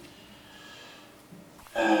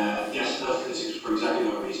 Yes, that's for exactly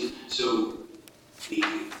that reason. So,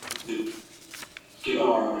 given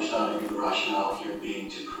our understanding of the rationale here being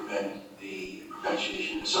to prevent the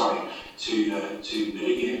perpetuation, to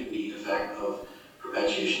mitigate the effect of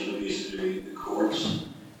perpetuation of abuse through the courts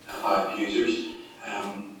by abusers,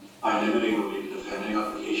 by limiting related defending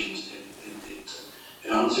applications,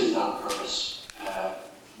 it answers that purpose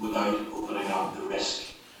without opening up the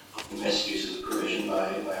risk of the misuse of the provision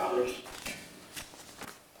by others.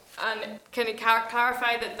 And can you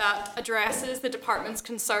clarify that addresses the department's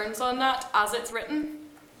concerns on that as it's written?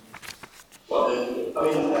 Well, I think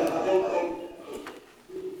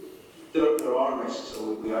there are risks,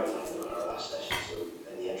 so we outlined them in our last session, so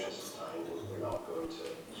in the interest of time, we're not going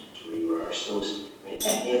to re-rehearse those. I mean,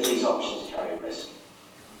 any of these options carry risk.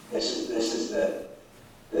 This is the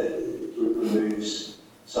removes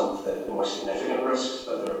some of the more significant risks,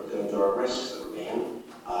 but there are risks that remain,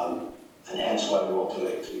 and hence why we want to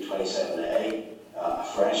look through 27A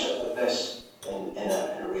afresh at this in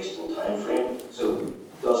a reasonable time frame. So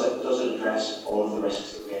does it address all of the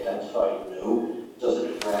risks that we identified? No. Does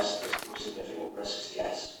it address the more significant risks?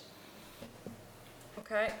 Yes.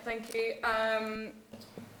 Okay, thank you.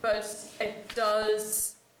 But it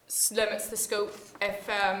does limits the scope if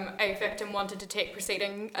a victim wanted to take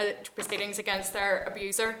proceedings against their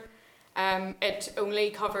abuser. It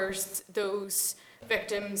only covers those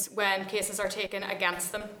victims when cases are taken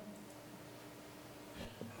against them.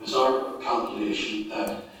 It's our calculation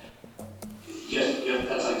that, yes,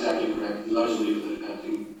 that's exactly correct. The large way of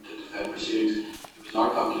defending to defend proceedings. It was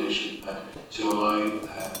our calculation that to allow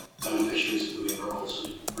beneficiaries of the waiver also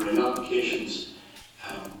to bring applications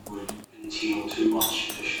would entail too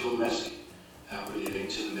much additional risk relating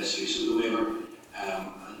to the misuse of the waiver,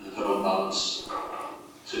 and that on balance,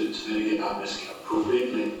 to mitigate that risk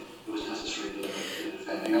appropriately, it was necessary to limit the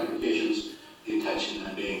defending applications. The intention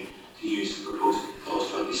then being to use the proposed clause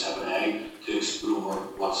 27A to explore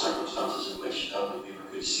what circumstances in which that waiver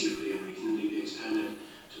could safely and reasonably be extended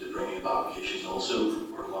to the bringing of applications also,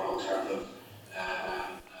 or what alternative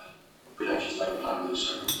protections might apply in those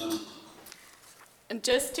circumstances. And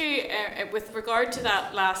just to, with regard to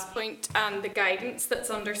that last point and the guidance that's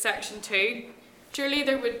under Section 2, surely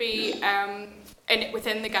there would be,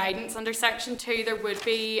 within the guidance under Section 2, there would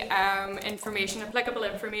be applicable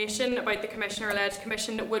information about the Commission or alleged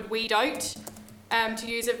Commission that would weed out, to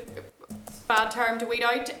use a bad term, to weed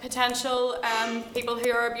out potential people who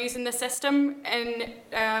are abusing the system in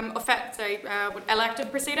elective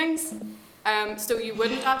proceedings. So you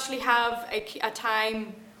wouldn't actually have a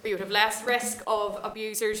time where you would have less risk of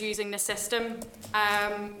abusers using the system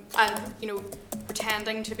and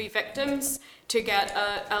pretending to be victims to get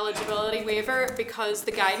an eligibility waiver, because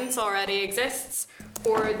the guidance already exists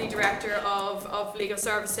for the Director of Legal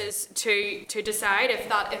Services to decide if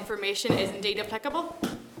that information is indeed applicable.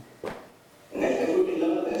 And if we could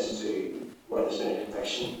limit this to where there's been a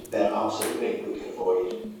conviction, then absolutely we can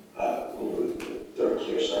avoid, there are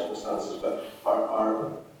clear circumstances, but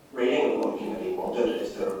our reading of what the committee wanted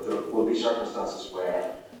is there will be circumstances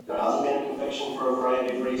where there hasn't been a conviction for a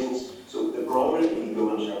variety of reasons. So the broader you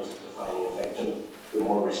go in terms of defining a victim, the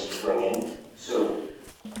more risk you bring in. So,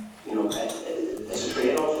 it's a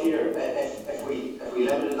trade-off here. If we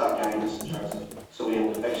limited that guidance in terms of solely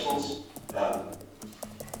on convictions, that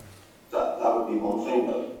would be one thing.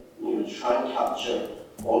 But to try and capture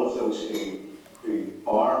all of those who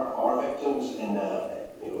are victims in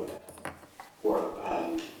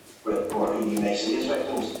or who you may see as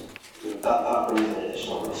victims, that brings in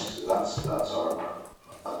additional risk. So that's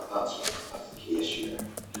the key issue there.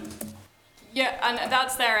 Yeah, and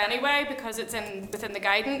that's there anyway because it's within the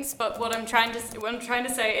guidance. But what I'm trying to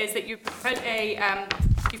say is that you've put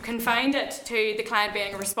you've confined it to the client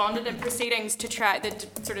being a respondent in proceedings to try the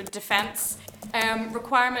sort of defence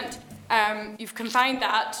requirement. You've confined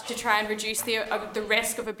that to try and reduce the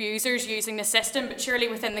risk of abusers using the system, but surely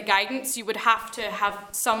within the guidance you would have to have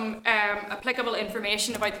some applicable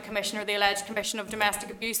information about the Commission or the alleged Commission of Domestic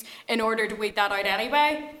Abuse in order to weed that out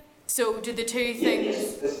anyway. So do the two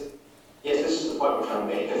things... Yes, this is the point we're trying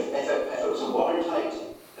to make. If it was a watertight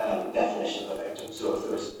definition of a victim, so if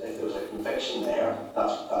there was a conviction there,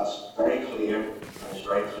 that's very clear, and it's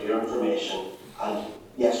very clear information, and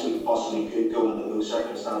yes, we possibly could go into those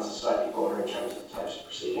circumstances slightly broader in terms of the types of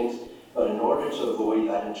proceedings, but in order to avoid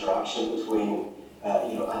that interaction between,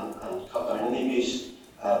 and cut down on the abuse,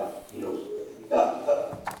 You know,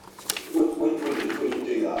 we can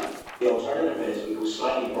do that. The alternative is we go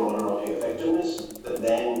slightly broader on who a victim is, but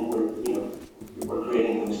then we're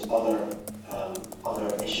creating those other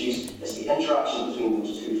issues. It's the interaction between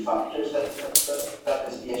those two factors that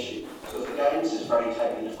is the issue. So if the guidance is very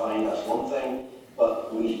tightly defined, that's one thing,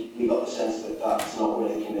 but we got the sense that that's not where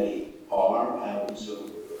the committee are.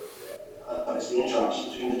 But it's the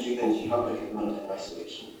interaction between the two things. You can't look at them in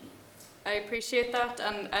isolation. I appreciate that,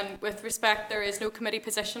 and with respect, there is no committee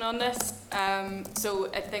position on this.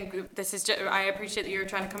 So I think this is. I appreciate that you're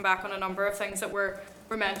trying to come back on a number of things that were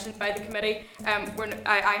mentioned by the committee.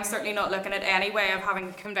 I'm certainly not looking at any way of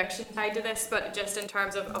having conviction tied to this, but just in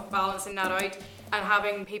terms of balancing that out and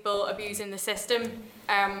having people abusing the system,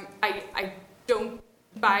 I don't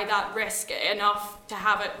buy that risk enough to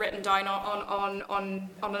have it written down on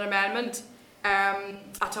an amendment.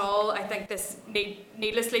 At all. I think this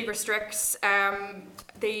needlessly restricts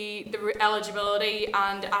the eligibility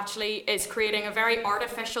and actually is creating a very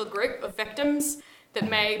artificial group of victims that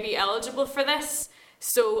may be eligible for this.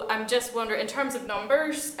 So I'm just wondering, in terms of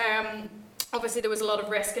numbers, obviously there was a lot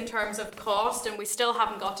of risk in terms of cost, and we still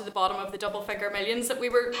haven't got to the bottom of the double figure millions that we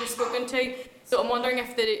were spoken to. So I'm wondering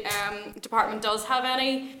if the department does have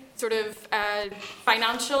any sort of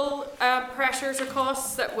financial pressures or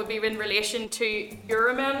costs that would be in relation to your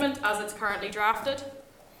amendment as it's currently drafted?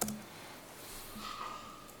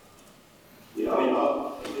 Yeah, I mean,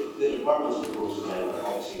 the department's proposed amendment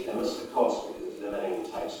obviously limits the cost because it's limiting the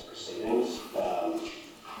types of proceedings.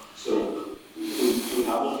 So we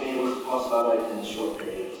haven't been able to cost that out in the short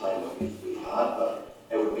period of time that we've had, but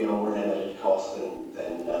it would be a more limited cost than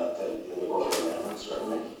the broader amendment,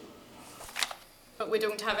 certainly. But we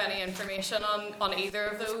don't have any information on either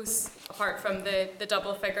of those, apart from the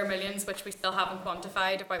double figure millions, which we still haven't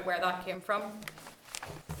quantified about where that came from.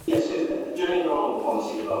 Yes, during the normal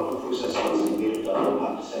policy development process, obviously we've done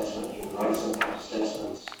impact assessment, human rights impact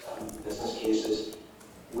assessments, business cases.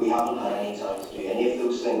 We haven't had any time to do any of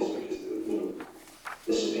those things because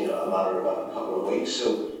this has been a matter of a couple of weeks.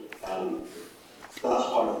 So that's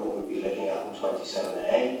part of what we'll be looking at in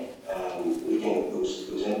 27A, looking at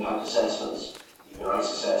those impact assessments, human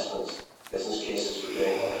rights assessments, business cases for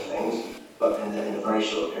doing other things. But in a very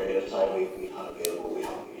short period of time we've had available, we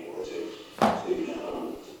haven't been able to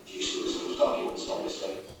use those documents,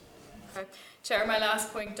 obviously. Okay. Chair, my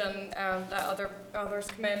last point, and that others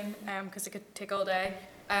come in because it could take all day.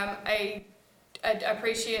 I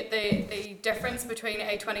appreciate the difference between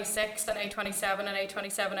A26 and A27 and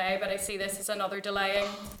A27A, but I see this as another delaying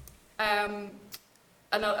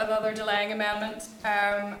amendment,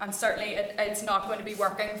 and certainly it's not going to be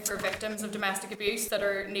working for victims of domestic abuse that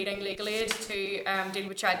are needing legal aid to deal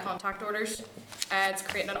with child contact orders. It's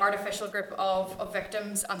creating an artificial group of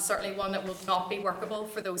victims, and certainly one that will not be workable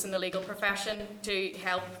for those in the legal profession to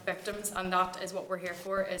help victims, and that is what we're here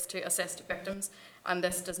for, is to assist victims, and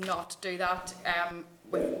this does not do that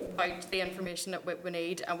without the information that we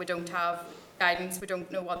need, and we don't have guidance, we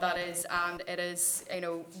don't know what that is, and it is,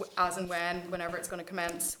 as and whenever it's going to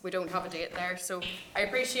commence. We don't have a date there, so I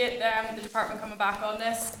appreciate the department coming back on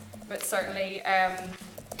this, but certainly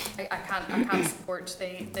I can't support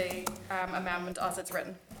the amendment as it's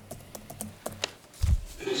written.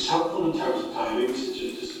 It's helpful in terms of timings,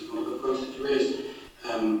 just one of the points that you raised.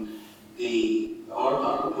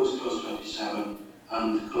 Our proposed clause 27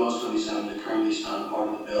 and clause 27 that currently stand part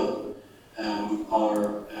of the bill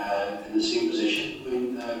are in the same position.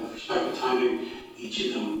 With respect to timing, each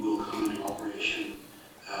of them will come into operation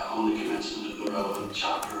on the commencement of the relevant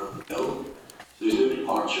chapter of the bill. So there's no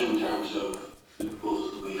departure in terms of the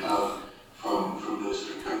proposals that we have from those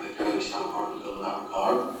that currently stand part of the bill in that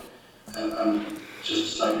regard. And just to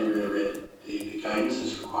slightly reiterate, the guidance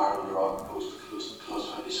that's required under our proposed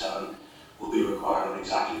clause 27 will be required on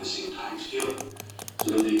exactly the same time scale.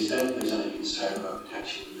 So to the extent there's any concern about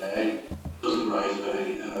potential delay, it doesn't arise of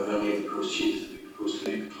any of the proposed changes that we propose to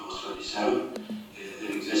make to clause 27.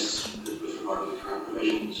 It exists with regard to the current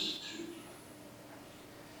provisions.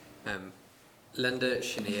 Linda,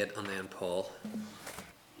 Sinead, and then Paul.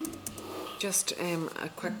 Just a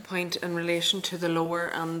quick point in relation to the lower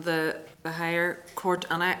and the higher court,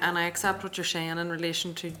 and I accept what you're saying in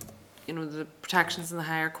relation to, the protections in the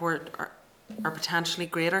higher court are potentially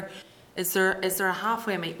greater. Is there a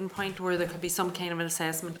halfway meeting point where there could be some kind of an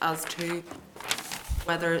assessment as to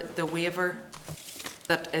whether the waiver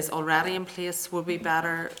that is already in place would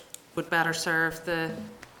better serve the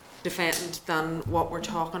defendant than what we're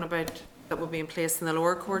talking about that would be in place in the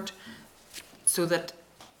lower court, so that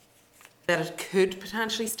it could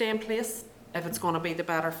potentially stay in place if it's going to be the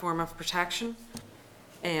better form of protection,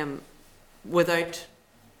 without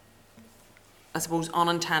I suppose,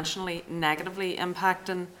 unintentionally negatively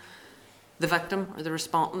impacting the victim or the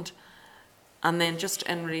respondent. And then just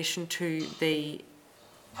in relation to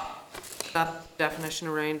that definition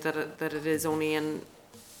around that it is only in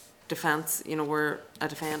defence, you know, where a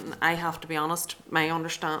defendant, I have to be honest, my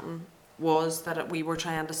understanding was that we were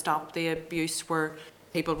trying to stop the abuse where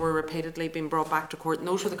people were repeatedly being brought back to court, and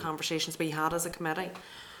those were the conversations we had as a committee.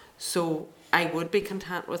 So I would be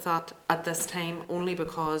content with that at this time, only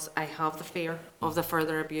because I have the fear of the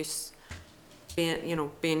further abuse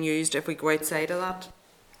being used if we go outside of that.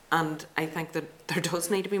 And I think that there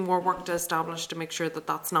does need to be more work to establish to make sure that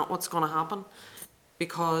that's not what's going to happen,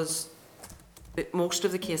 because most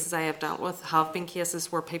of the cases I have dealt with have been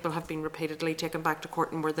cases where people have been repeatedly taken back to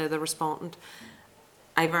court and where they're the respondent.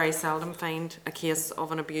 I very seldom find a case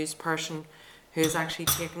of an abused person who is actually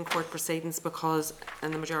taking court proceedings, because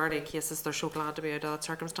in the majority of cases they're so glad to be out of that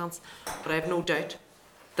circumstance. But I have no doubt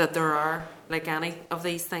that there are, like any of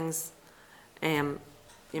these things,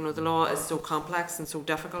 you know, the law is so complex and so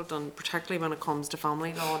difficult, and particularly when it comes to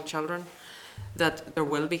family law and children, that there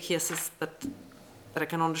will be cases that I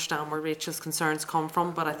can understand where Rachel's concerns come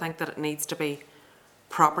from, but I think that it needs to be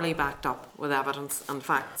properly backed up with evidence and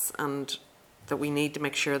facts, and that we need to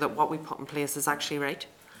make sure that what we put in place is actually right.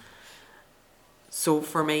 So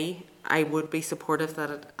for me, I would be supportive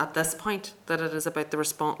that at this point that it is about the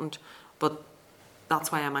respondent, but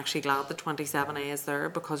that's why I'm actually glad that 27A is there,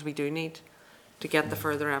 because we do need to get the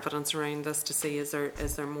further evidence around this to see is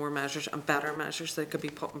there more measures and better measures that could be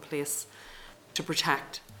put in place to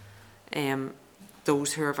protect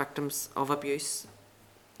those who are victims of abuse.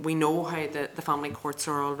 We know how the family courts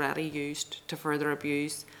are already used to further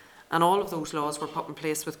abuse, and all of those laws were put in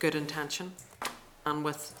place with good intention and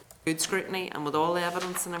with good scrutiny and with all the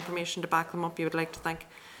evidence and information to back them up, you would like to think.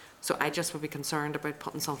 So I just would be concerned about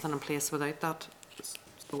putting something in place without that.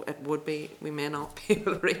 So it would be, we may not be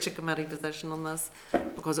able to reach a committee position on this,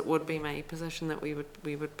 because it would be my position that we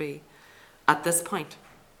would be, at this point,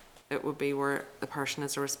 it would be where the person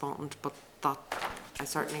is a respondent, but that, I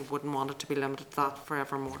certainly wouldn't want it to be limited to that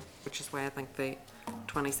forevermore, which is why I think the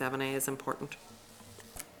 27A is important.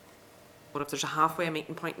 But if there's a halfway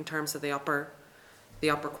meeting point in terms of the upper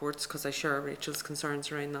courts, because I share Rachel's concerns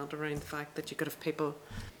around that, around the fact that you could have people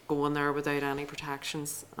go in there without any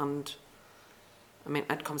protections, and I mean,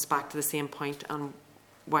 it comes back to the same point, and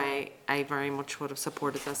why I very much would have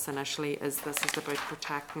supported this initially is this is about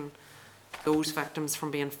protecting those victims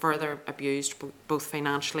from being further abused, both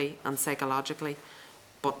financially and psychologically.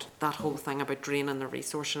 But that whole thing about draining the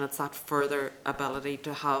resource, and it's that further ability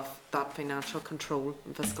to have that financial control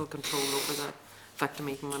and fiscal control over the victim,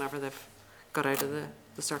 even whenever they've got out of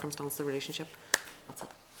the circumstance, the relationship. That's it.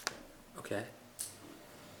 Okay.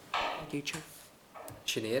 Thank you, Chair.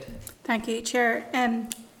 Sinead? Thank you, Chair.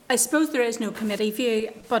 I suppose there is no committee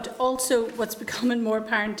view, but also what's becoming more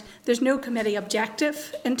apparent, there's no committee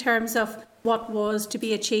objective in terms of what was to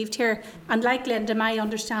be achieved here. And like Linda, my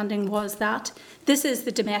understanding was that this is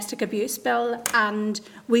the domestic abuse bill, and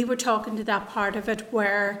we were talking to that part of it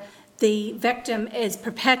where the victim is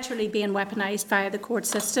perpetually being weaponised via the court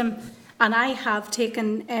system. And I have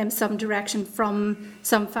taken some direction from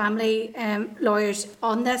some family lawyers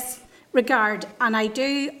on this regard, and I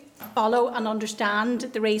do follow and understand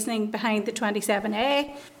the reasoning behind the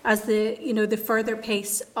 27A as the further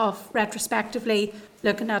piece of retrospectively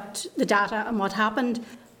looking at the data and what happened.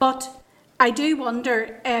 But I do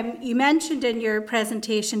wonder, you mentioned in your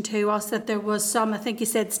presentation to us that there was some, I think you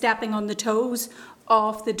said, stepping on the toes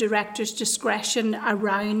of the director's discretion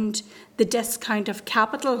around the discount of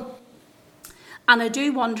capital. And I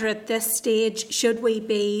do wonder at this stage, should we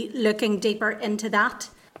be looking deeper into that?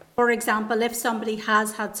 For example, if somebody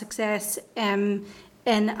has had success in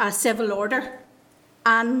a civil order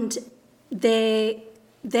and they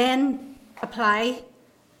then apply,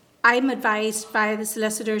 I'm advised by the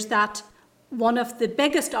solicitors that one of the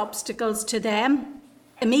biggest obstacles to them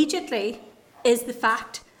immediately is the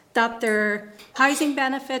fact that their housing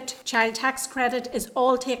benefit, child tax credit is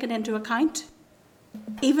all taken into account,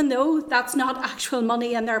 even though that's not actual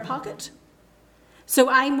money in their pocket. So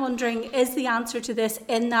I'm wondering, is the answer to this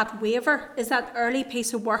in that waiver? Is that early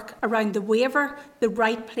piece of work around the waiver the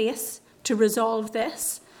right place to resolve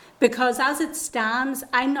this? Because as it stands,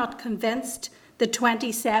 I'm not convinced that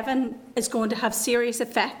 27 is going to have serious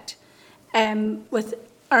effect with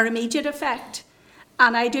our immediate effect.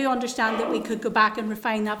 And I do understand that we could go back and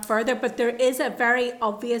refine that further, but there is a very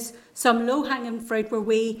obvious, some low-hanging fruit where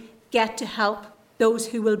we get to help those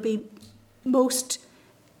who will be most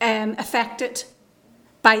affected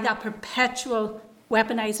by that perpetual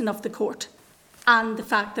weaponising of the court. and the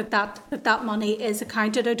fact that that money is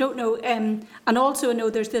accounted. I don't know, and also I know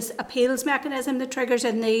there's this appeals mechanism that triggers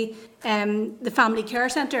in the family care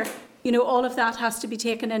centre. You know, all of that has to be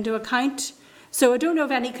taken into account. So I don't know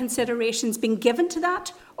if any consideration's been given to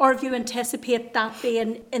that, or if you anticipate that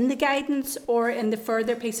being in the guidance or in the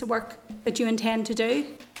further piece of work that you intend to do.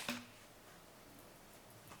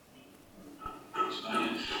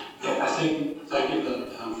 Yeah, thank you.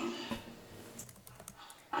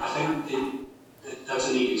 I think that's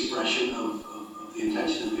a neat expression of the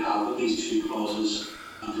intention that we have with these two clauses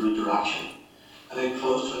and their interaction. I think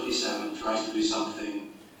clause 27 tries to do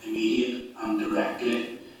something immediate and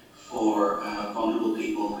directly for vulnerable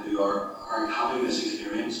people who are having this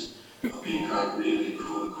experience of being dragged repeatedly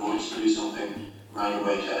before the courts, to do something right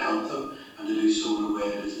away to help them, and to do so in a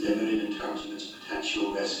way that is limited in terms of its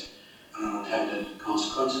potential risk and unintended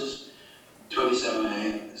consequences.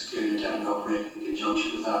 27A is clearly intended to operate in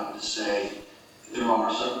conjunction with that, and to say there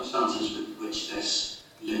are circumstances with which this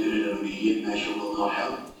limited and immediate measure will not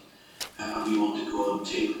help, and we want to go and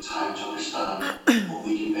take the time to understand what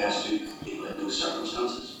we can best do for people in those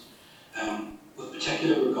circumstances. With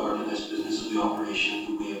particular regard to this business of the operation of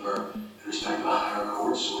the waiver in respect of the higher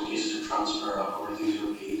courts, so in cases of transfer up or things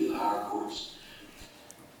are appealed to the higher courts,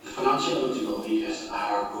 the financial eligibility test at the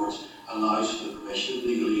higher courts allows for the provision of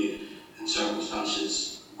legal aid in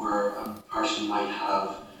circumstances where a person might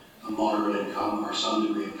have a moderate income or some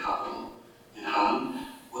degree of capital in hand.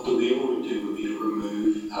 What the waiver would do would be to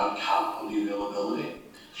remove that cap on the availability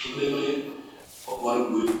of legal aid. But what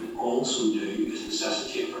it would also do is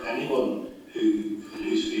necessitate for anyone in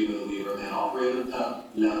whose favour the waiver then operated at that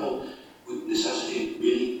level, would necessitate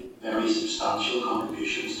really very substantial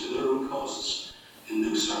contributions to their own costs in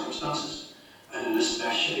those circumstances. And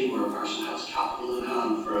especially where a person has capital in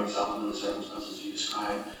hand, for example, in the circumstances you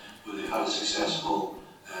described, where they've had a successful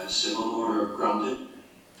civil order granted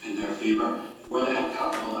in their favour, where they have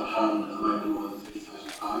capital at hand amounting more than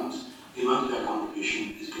 £30,000, the amount of their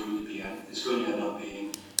contribution is going to end up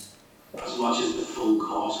being as much as the full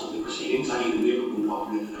cost of the proceedings, i.e. the waiver won't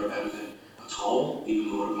operate to their benefit at all,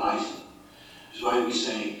 even though it applies to them. Which is why we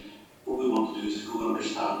say what we want to do is to go and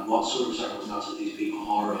understand what sort of circumstances these people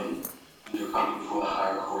are in when they're coming before the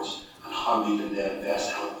higher courts, and how we can then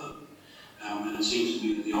best help them. And it seems to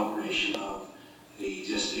me that the operation of the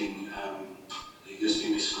existing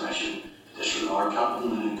discretion to disregard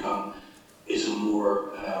capital and income is a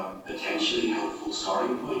more potentially helpful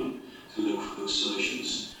starting point to look for those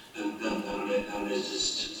solutions than it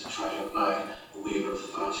is to try to apply a waiver of the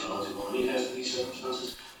financial eligibility test in these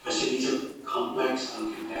circumstances. I say these are complex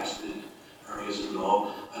and contested areas of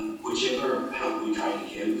law, and whichever help we try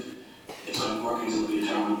to give, its outworkings will be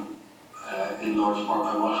determined in large part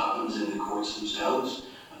by what happens in the courts themselves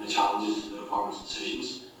and the challenges to the Department's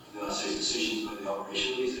decisions, the LSA's decisions about the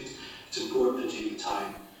operation of these things. It's important to take the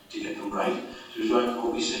time to get them right. So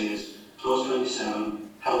what we say is, clause 27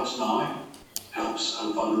 helps now, helps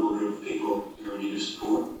a vulnerable group of people who are in need of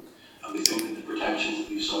support, and we think that the protections that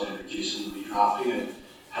we've sought to introduce in redrafting it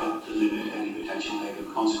help to limit any potential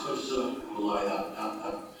negative consequences of it, and will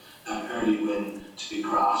allow that early win to be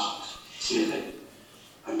grasped safely.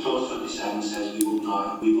 And clause 27 says we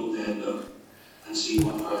will then look and see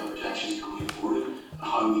what further protections can be afforded and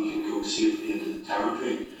how we can go safely into the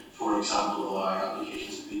territory. For example, allow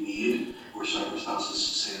applications to be made where circumstances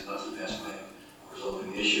say that that's the best way of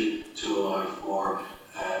resolving the issue, to allow for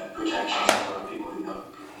protections for people who have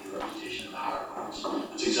the reputation of the higher courts.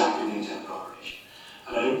 That's exactly the intent of operation.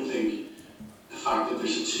 And I don't think the fact that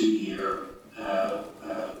there's a 2-year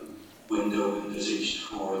window envisaged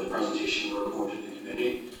for the presentation of a report to the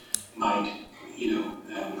committee might,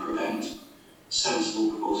 prevent sensible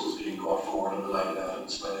proposals being brought forward in the light of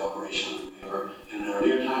evidence by the operation of the waiver in an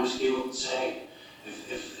earlier time scale, say,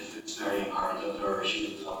 if it's very apparent that there are issues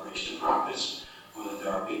with the operation of practice, or that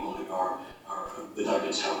there are people who are without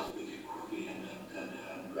its help that we can quickly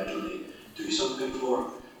and readily do something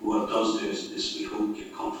for. What it does do is we hope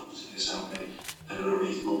give confidence to the Assembly that in a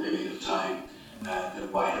reasonable period of time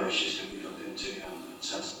that wider issues can be looked into and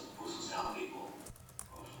sensible proposals to help people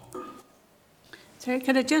go forward. Sorry,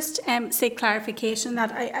 could I just seek clarification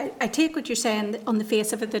that I take what you're saying on the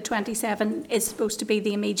face of it, that 27 is supposed to be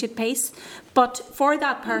the immediate piece, but for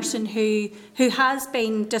that person who has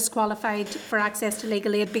been disqualified for access to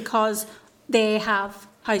legal aid because they have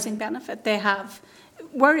housing benefit,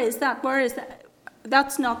 where is that?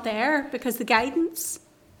 That's not there because the guidance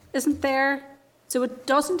isn't there, so it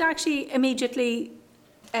doesn't actually immediately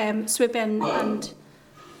swoop in and...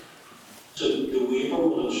 So the waiver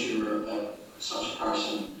will ensure that such a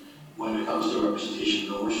person, when it comes to representation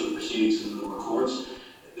in lower proceedings in lower courts,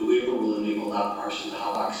 the waiver will enable enable that person to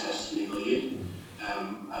have access to legal aid.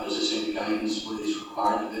 And as I say, the guidance is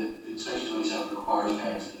required, Section 27 requires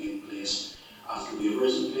guidance to be in place as the waiver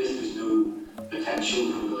is in place. There's no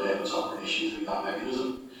potential for delay of its operation through that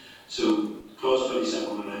mechanism. So Clause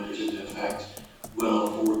 27, when it enters into effect, will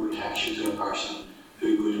afford protection to a person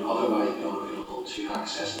who would otherwise be unavailable to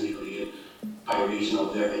access legal aid by reason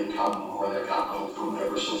of their income or their capital from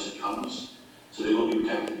whatever source it comes. So they will be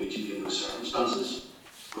protected immediately in those circumstances.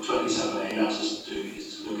 What 27A asks us to do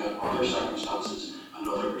is to look at other circumstances and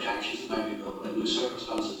other protections that might be available in those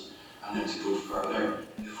circumstances, and then to go further,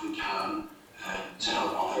 if we can, to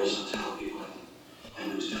help others and to help people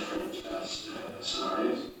in those different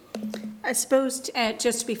scenarios. I suppose,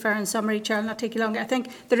 just to be fair in summary, Chair, I'll not take you long, I think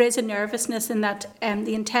there is a nervousness in that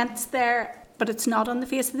the intent's there, but it's not on the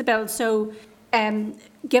face of the bill. So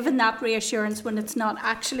given that reassurance when it's not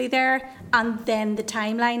actually there, and then the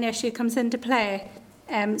timeline issue comes into play,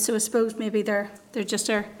 so I suppose maybe there just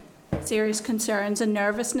are serious concerns and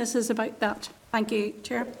nervousnesses about that. Thank you,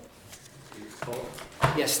 Chair.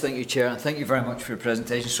 Yes, thank you, Chair, and thank you very much for your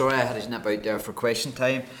presentation. Sorry I had to nip out there for question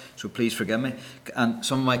time, so please forgive me. And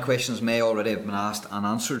some of my questions may already have been asked and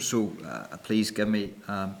answered, so please give me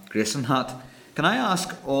grace on that. Can I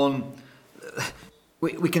ask on...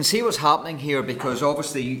 We can see what's happening here, because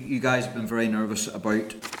obviously you guys have been very nervous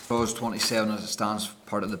about Clause 27 as it stands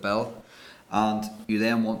part of the bill, and you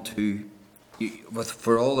then want to,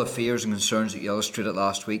 for all the fears and concerns that you illustrated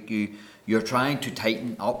last week, you're trying to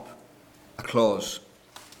tighten up a clause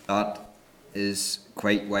that is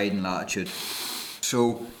quite wide in latitude.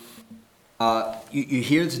 So you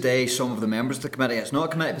hear today some of the members of the committee, it's not a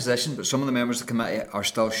committee position, but some of the members of the committee are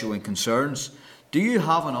still showing concerns. Do you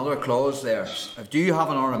have another clause there? Do you have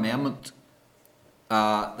another amendment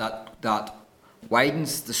that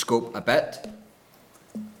widens the scope a bit,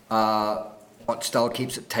 but still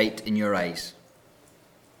keeps it tight in your eyes?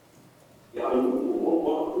 Yeah, I mean,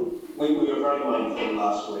 we were very mindful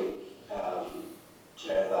last week,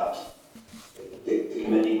 Chair, that the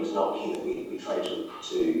committee was not keen that we tried to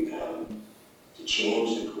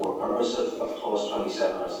change the core purpose of Clause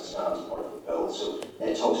 27 as it stands part of the bill. So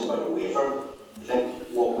it talks about a waiver. I think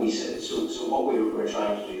what we said, so what we're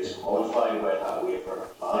trying to do is qualify where that waiver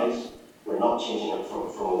applies. We're not changing it from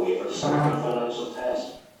a waiver to some kind of financial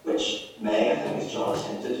test, which may, I think, as John has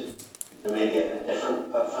hinted, there may be a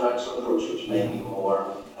different financial approach which may be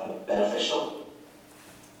more beneficial.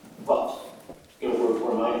 But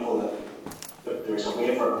we're mindful that there's a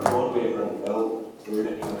waiver, a broad waiver in the bill. We're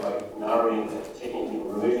looking about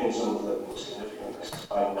removing some of the most significant risks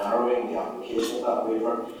by narrowing the application of that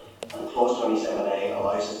waiver. And Clause 27A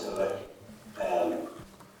allows us to look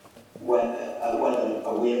whether a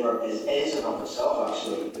waiver is in of itself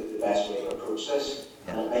actually the best way to approach this.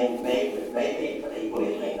 And it may be, but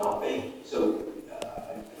equally it may not be. So I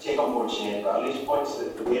take on board Sinead Bradley's points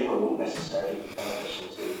that the waiver won't necessarily be beneficial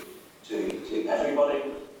to everybody,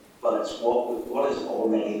 but it's what is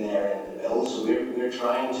already there in the bill. So we're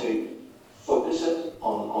trying to focus it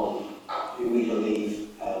on who we believe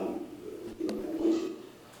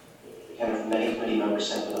kind of many committee members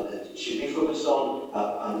sentiment that it should be focused on,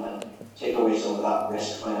 and take away some of that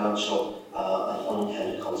risk, financial and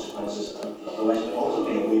unintended consequences. And otherwise, but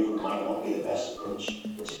ultimately a waiver might not be the best approach,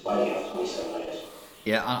 which is why we have 27A.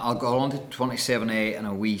 Yeah, and I'll go on to 27A in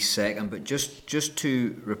a wee second, but just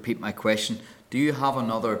to repeat my question, do you have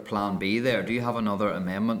another plan B there? Do you have another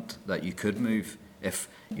amendment that you could move if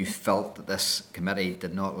you felt that this committee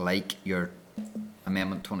did not like your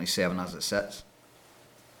Amendment 27 as it sits?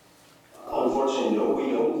 Unfortunately, no,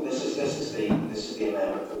 we don't. This is the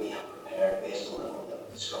amendment that we have prepared based on the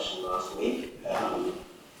discussion last week.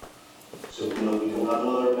 So no, we don't have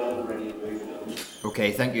another amendment ready to move now.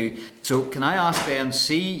 Okay, thank you. So can I ask then,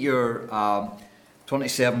 see your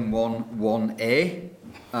 27.1.1a,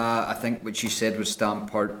 I think, which you said would stand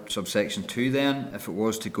part subsection 2 then, if it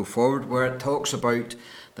was to go forward, where it talks about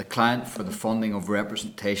the client for the funding of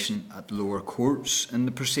representation at lower courts in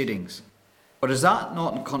the proceedings. But is that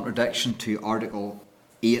not in contradiction to Article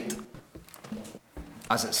 8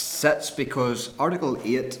 as it sits? Because Article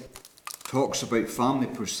 8 talks about family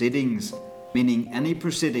proceedings, meaning any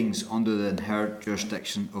proceedings under the inherent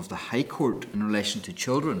jurisdiction of the High Court in relation to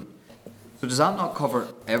children. So does that not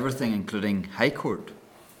cover everything, including High Court?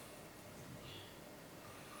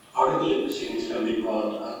 Article 8 proceedings can be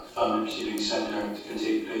brought at the Family Proceedings Centre and can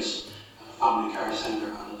take place at the Family Care Centre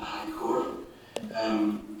and at the High Court.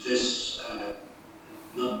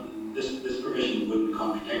 This provision wouldn't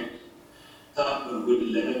contradict that, but would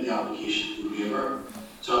limit the application to waiver.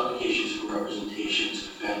 So applications for representation to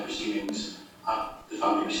defend proceedings at the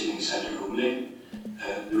Family Proceedings Centre only.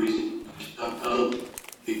 The reason that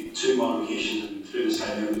applications, and through the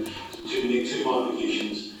side there, to make 2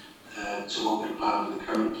 modifications to what we plan with the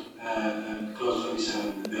current clause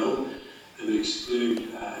 27 in the bill. It would exclude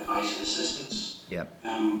advice and assistance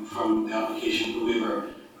from the application for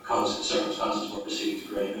waiver because in circumstances where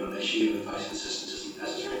proceedings are already been initiated, advice and assistance isn't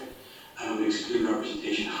necessary. And it would exclude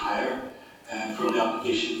representation higher from the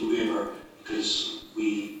application for waiver because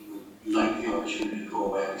we would like the opportunity to go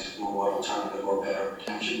away and explore what alternative or better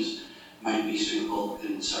protections might be suitable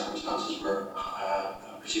in circumstances where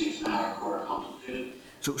proceedings in the higher court are contemplated.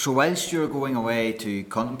 So whilst you're going away to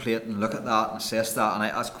contemplate and look at that and assess that, and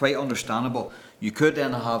that's quite understandable, you could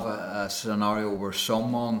then have a scenario where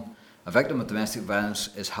someone, a victim of domestic violence,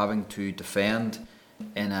 is having to defend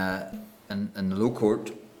in the low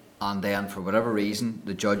court, and then for whatever reason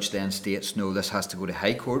the judge then states no, this has to go to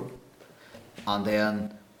high court, and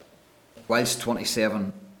then whilst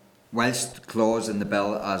the clause in the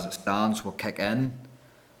bill as it stands will kick in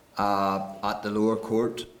at the lower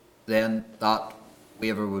court, then that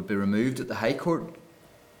waiver would be removed at the High Court.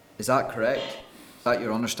 Is that correct? Is that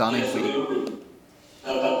your understanding? Yes,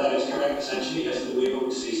 that is correct. Essentially, yes, the waiver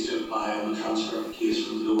would cease to apply on the transfer of the case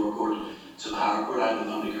from the lower court to the higher court, either the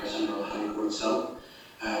Family Care Centre or the higher court itself.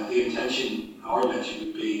 The intention, our intention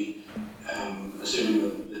would be,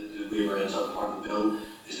 assuming that the waiver ends up part of the bill,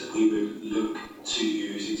 is that we would look to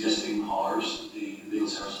use existing powers that the Legal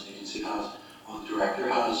Services Agency has, or the Director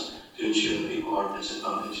has, to ensure that people aren't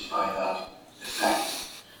disadvantaged by that effect.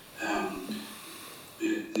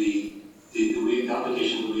 The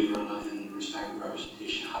application of the waiver in respect of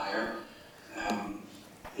representation higher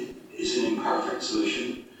is an imperfect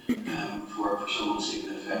solution for someone seeking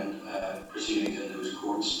to defend proceedings in those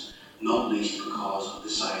courts, not least because of the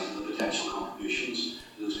size of the potential contributions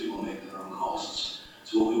that those people make at their own costs.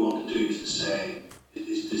 So what we want to do is to say,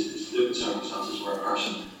 is to look at circumstances where a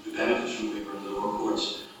person who benefits from the waiver in the lower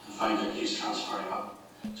courts and find their case transferring up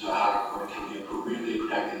to a higher court can be appropriately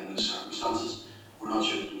protected in those circumstances. We're not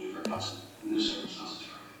sure that the waiver does in those circumstances.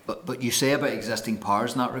 But you say about existing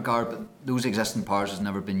powers in that regard, but those existing powers has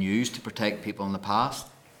never been used to protect people in the past,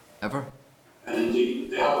 ever? And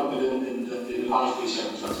indeed, they haven't been in the past. These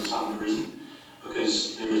circumstances haven't arisen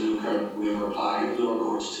because there is no current waiver applying in the lower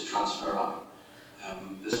courts to transfer up.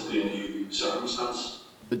 This will be a new circumstance.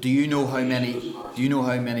 But do you know how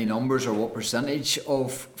many numbers or what percentage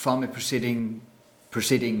of family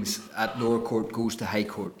proceedings at lower court goes to high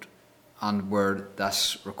court, and where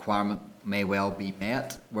this requirement may well be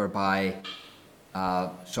met, whereby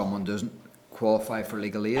someone doesn't qualify for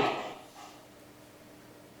legal aid?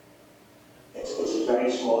 It's a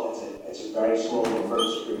very small. It's a very small number.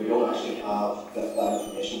 We don't actually have that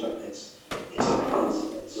information, but it's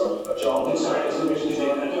John. Sorry, I don't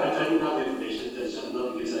have the information. There's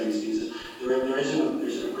nothing exciting.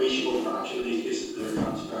 There's an appreciable fraction of these cases that are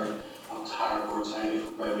transferred up to higher courts, either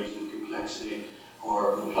for by reason of complexity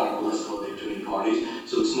or implacable hostility between parties.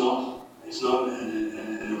 So it's not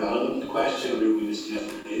an irrelevant question, or we just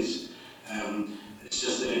suggest it is. It's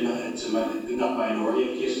just that in that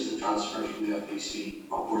minority of cases that transfer from the FPC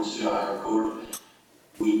upwards to a higher court,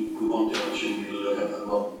 we want the opportunity to look at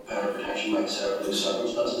what better protection might serve in those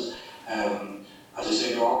circumstances. As I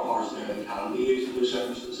say, there are powers there that can be used in those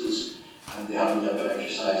circumstances, and they haven't yet been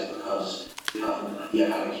exercised because they haven't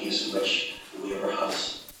yet had a case in which the waiver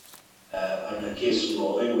has, a case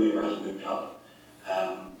involving a waiver has moved up.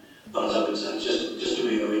 But as I would say, just to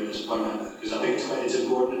reiterate this point, because I think it's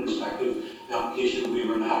important in respect of the application of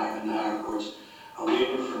waiver in the higher courts, a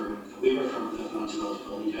waiver for the financial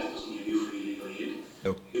eligibility test doesn't give you free legal aid.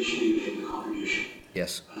 No. You should be paid the contribution.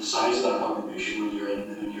 Yes. And the size of that contribution when you're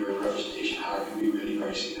in representation higher can be really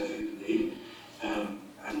very significant indeed.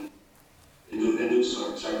 And in those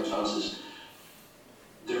sort of circumstances,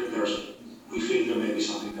 we feel there may be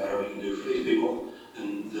something better we can do for these people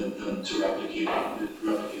than to replicate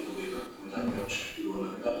the waiver. Without much to go and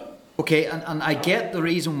look at that. Okay, and I get the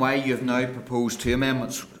reason why you have now proposed two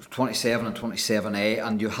amendments, 27 and 27A,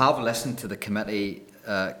 and you have listened to the committee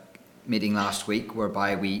meeting last week,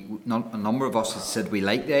 whereby a number of us had said we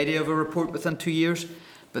like the idea of a report within 2 years.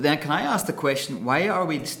 But then can I ask the question, why are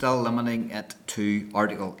we still limiting it to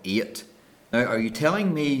Article 8? Now, are you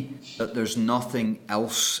telling me that there's nothing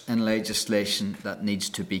else in legislation that needs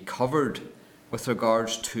to be covered with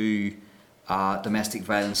regards to domestic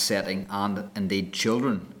violence setting and indeed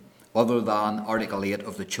children, other than Article 8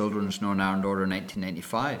 of the Children's Northern Ireland Order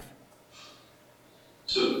 1995?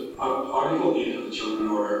 So Article 8 of the Children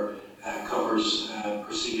Order covers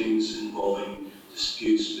proceedings involving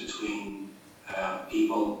disputes between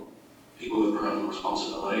people with parental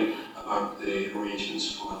responsibility about the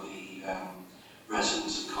arrangements for the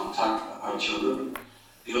residence and contact about children.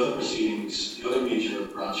 The other proceedings, the other major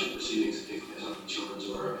branch of proceedings that take place under the children's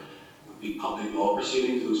order would be public law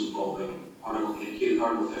proceedings, those involving Article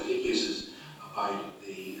 50 cases about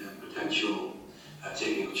the potential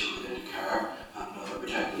taking of children into care and other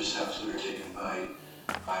protective steps that are taken by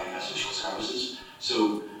social services.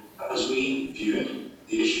 So, as we view it,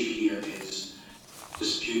 the issue here is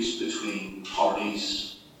disputes between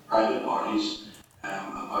parties, private parties,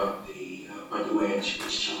 about the way in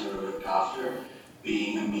which children are looked after,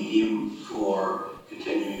 being a medium for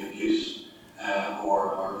continuing abuse,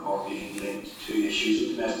 or being linked to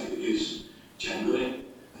issues of domestic abuse generally.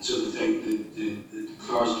 And so the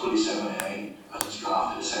clause 27A, as it's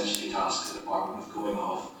drafted, essentially tasks the Department with going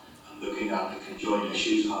off and looking at the conjoined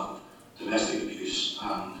issues of domestic abuse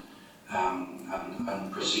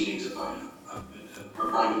and proceedings about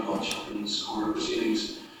private law children's order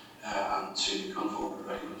proceedings, and to come forward with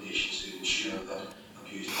recommendations to ensure that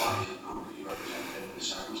abused parties are appropriately represented in the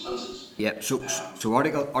circumstances. Yeah. So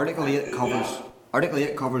Article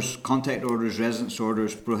 8 covers contact orders, residence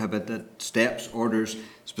orders, prohibited steps orders,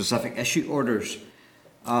 specific issue orders.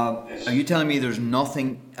 Yes. Are you telling me there's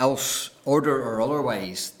nothing else, order or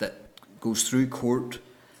otherwise, that goes through court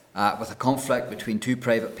with a conflict between two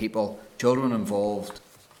private people, children involved,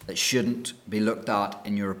 that shouldn't be looked at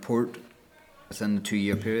in your report within the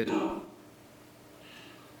 2-year period? No,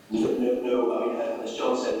 I mean, as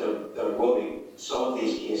John said, there will be some of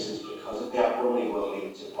these cases, because of the acrimony, will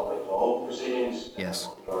lead to public law proceedings. Yes.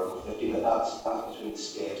 Article 50, but that's between the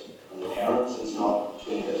state and the parents. It's not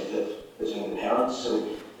between the parents. So,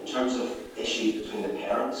 in terms of issues between the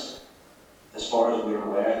parents, as far as we're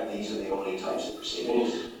aware, these are the only types of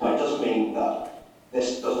proceedings. Now, it doesn't mean that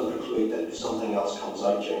this doesn't preclude that if something else comes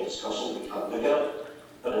out during discussions, we can't look at it.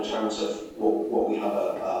 But in terms of what we have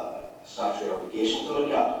a statutory obligation to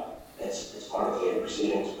look at, it's part of the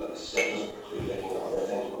proceedings, but as I said, it doesn't preclude looking at other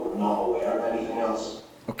things, but we're not aware of anything else.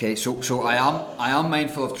 Okay, so I am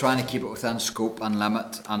mindful of trying to keep it within scope and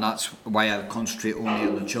limit, and that's why I concentrate only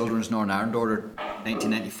on the Children's Northern Ireland Order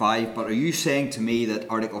 1995. But are you saying to me that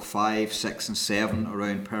Article 5, 6 and 7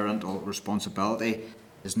 around parental responsibility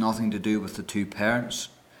is nothing to do with the two parents?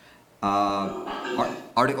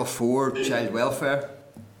 Article 4, child welfare?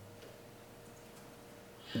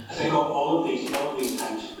 I think all of these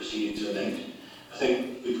types of proceedings are linked. I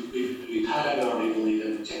think we've highlighted Article 8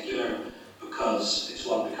 in particular because it's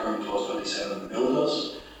what the current Clause 27 of the bill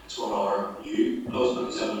does. It's what our new Clause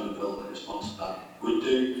 27 of the bill in response to that would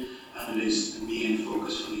do, and it is the main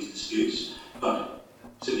focus for these disputes. But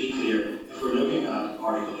to be clear, if we're looking at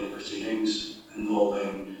Article 8 proceedings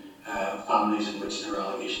involving families in which there are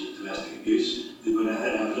allegations of domestic abuse, we would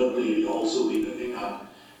inevitably also be looking at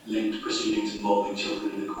linked proceedings involving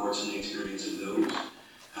children in the courts and the experience of those.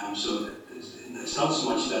 So it's not so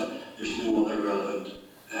much that there's no other relevant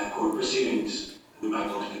court proceedings we might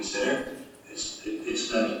want to consider. It's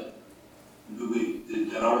that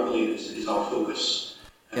that Article 8 is our focus.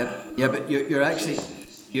 Yeah, but you're actually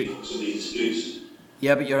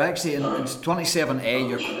Yeah, but you're actually in 27A.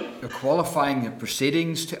 You're qualifying the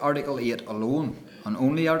proceedings to Article 8 alone, and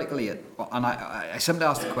only Article 8. And I simply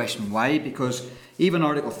ask the question why, because even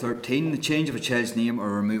Article 13, the change of a child's name or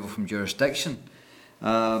removal from jurisdiction,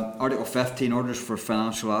 Article 15, orders for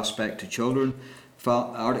financial aspect to children,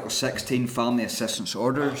 Article 16, family assistance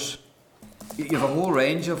orders. You have a whole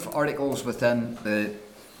range of articles within the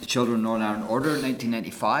Children Northern Ireland Order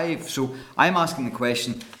 1995. So I'm asking the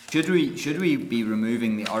question, should we be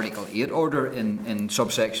removing the Article 8 order in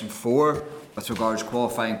subsection 4 with regards to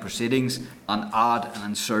qualifying proceedings and add and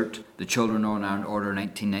insert the Children Northern Ireland Order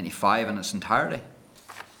 1995 in its entirety?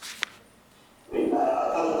 I mean,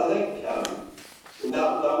 I think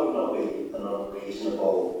that would not be an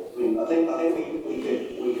unreasonable. I mean, I think we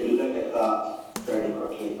could look at that fairly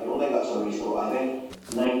quickly. I don't think that's unreasonable. I think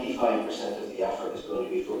 95% of the effort is going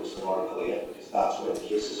to be focused on Article 8 because that's where the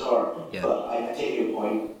cases are. Yeah. But I take your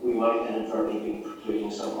point. We might inadvertently be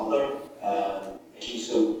precluding some other issues.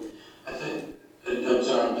 So I think I'm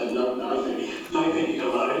sorry. Now I think you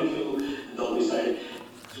allow it and don't decide.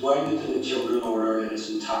 Why did the Children Order in its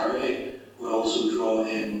entirety would also draw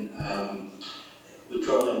in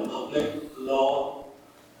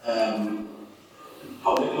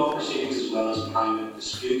public law proceedings as well as private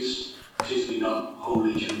disputes, which is not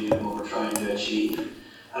wholly germane what we're trying to achieve.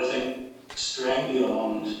 And I think straying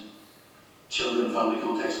beyond children and family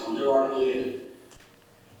context under Article 8,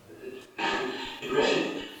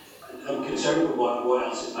 I'm concerned with what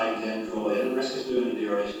else it might then draw in and risk us doing in the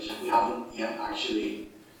areas which we haven't yet actually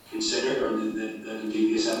considered, or that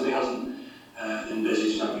indeed the Assembly hasn't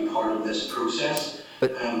envisaged might be part of this process.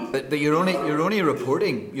 But you're only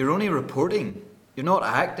reporting You're not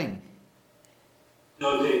acting.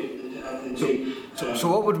 No, So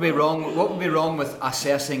what would be wrong? What would be wrong with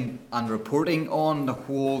assessing and reporting on the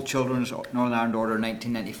whole Children's Northern Ireland Order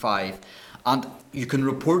 1995? And you can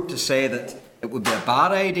report to say that it would be a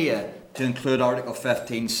bad idea to include Article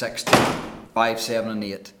 15, 16, 5, 7 and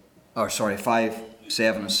 8, or sorry, 5,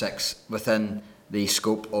 7 and 6 within the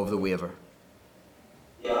scope of the waiver.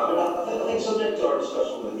 Yeah, I think subject to our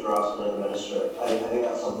discussion with the draft and the Minister, I think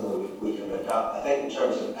that's something that we can look at. I think in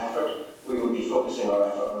terms of effort, we would be focusing our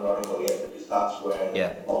effort on Article 8 because that's where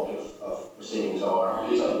the bulk of proceedings are.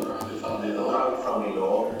 Around family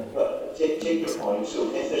law. But take your point.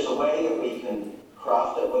 So if there's a way that we can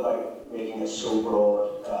craft it without making it so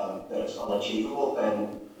broad that it's unachievable,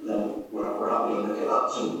 then we're happy to look at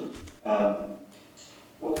that. So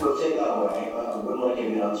we'll take that away. I wouldn't want to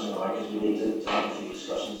give you an answer now because we need to have a few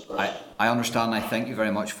discussions first. I understand. I thank you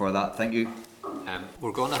very much for that. Thank you.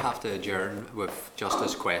 We're going to have to adjourn with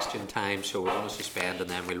Justice question time, so we're going to suspend and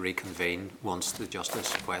then we'll reconvene once the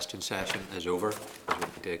Justice question session is over, because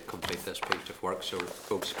we need to complete this piece of work. So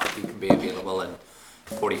folks, if you can be available in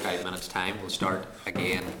 45 minutes time, we'll start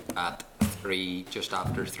again at 3, just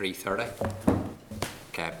after 3:30.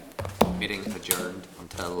 Okay, meeting adjourned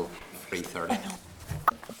until 3:30.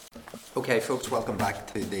 Okay folks, welcome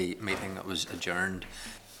back to the meeting that was adjourned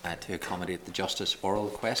to accommodate the Justice oral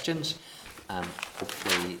questions.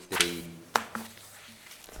 Hopefully the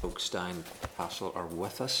folks down Castle are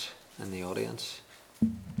with us in the audience.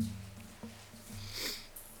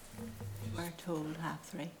 We're told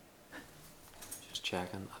 3:30. Just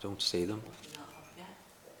checking, I don't see them.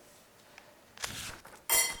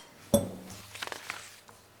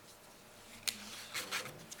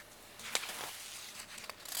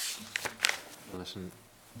 Listen.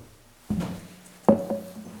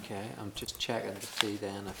 Okay, I'm just checking to see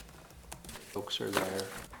then if folks are there.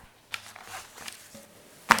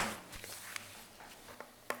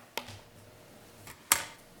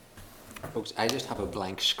 Folks, I just have a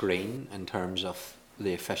blank screen in terms of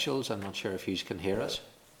the officials. I'm not sure if you can hear us.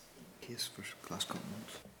 Case for class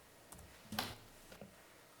comments.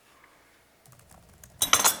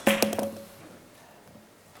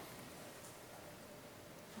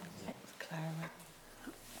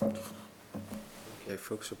 Okay,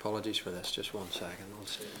 folks, apologies for this. Just 1 second. I'll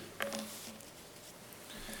see.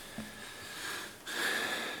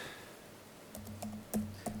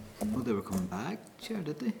 Oh, they were coming back, Chair,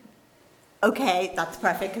 did they? Okay, that's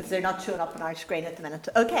perfect because they're not showing up on our screen at the minute.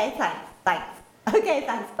 Okay, thanks. Okay,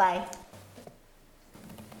 thanks, bye.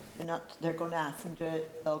 They're going to ask them to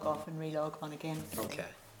log off and re-log on again. Okay.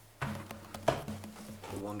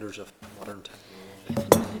 The wonders of modern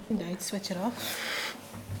technology. No, switch it off.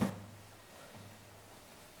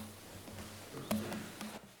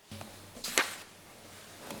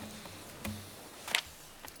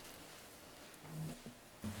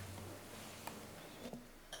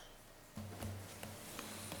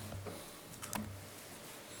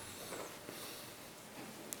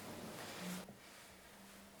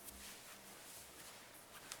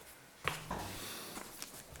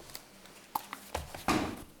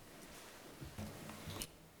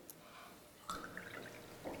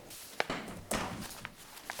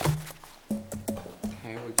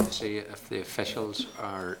 See if the officials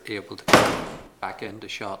are able to come back into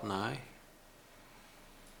shot now.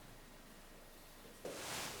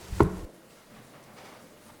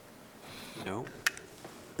 No.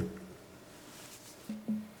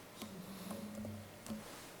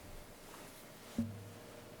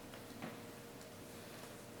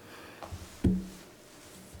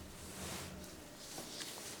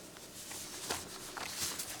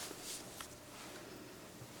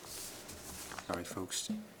 Sorry folks,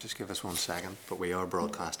 just give us 1 second, but we are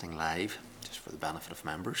broadcasting live, just for the benefit of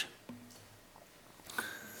members.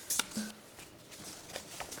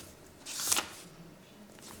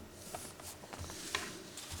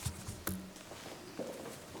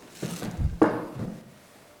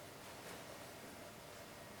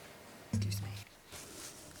 Excuse me.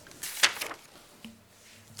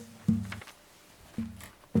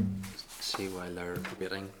 See while they're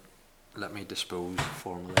waiting. Let me dispose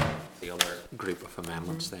formally of the other group of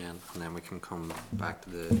amendments then, and then we can come back to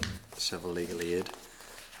the civil legal aid.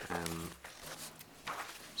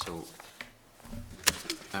 So,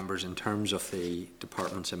 members, in terms of the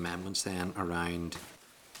department's amendments then around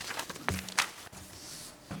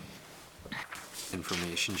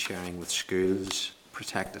information sharing with schools,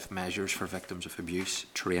 protective measures for victims of abuse,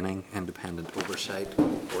 training, independent oversight,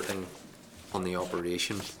 reporting on the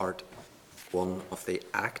operation, part 1 of the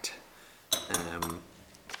Act.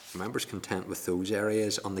 Members content with those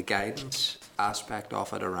areas. On the guidance aspect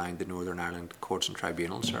of it around the Northern Ireland Courts and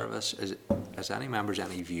Tribunal Service, has any members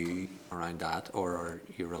any view around that, or are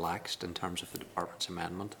you relaxed in terms of the department's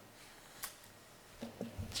amendment?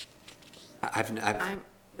 I've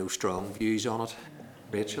no strong views on it.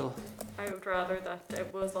 Rachel? I would rather that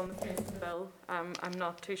it was on the face of the bill. I'm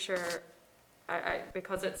not too sure,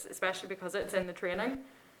 because it's, especially because it's in the training,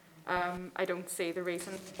 I don't see the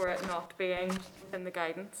reason for it not being within the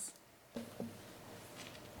guidance.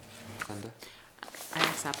 Linda? I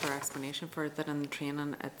accept their explanation for it, that in the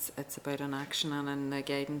training it's about an action, and in the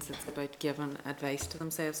guidance it's about giving advice to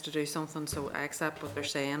themselves to do something. So I accept what they're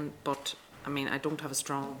saying, but I mean, I don't have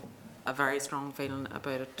a very strong feeling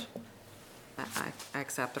about it. I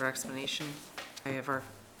accept their explanation. However,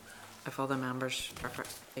 if other members are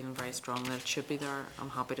feeling very strong that it should be there, I'm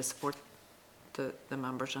happy to support the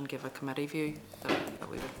members and give a committee view that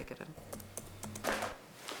we would take it in.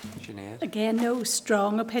 Sinead? Again, no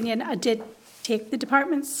strong opinion. I did take the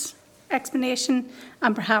department's explanation,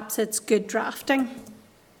 and perhaps it's good drafting,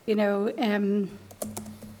 you know,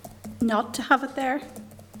 not to have it there,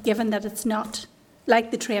 given that it's not like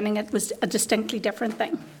the training. It was a distinctly different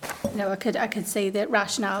thing. You know, I could see the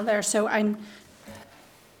rationale there, so I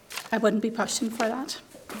wouldn't be pushing for that.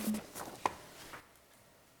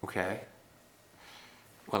 Okay.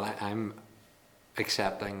 Well, I'm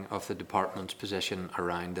accepting of the department's position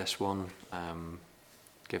around this one,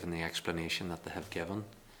 given the explanation that they have given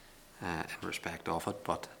in respect of it,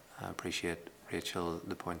 but I appreciate, Rachel,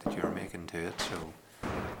 the point that you're making to it. So,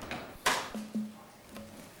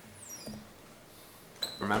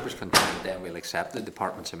 for members content, then we'll accept the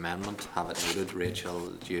department's amendment, have it noted.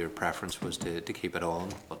 Rachel, your preference was to keep it on,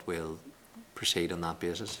 but we'll proceed on that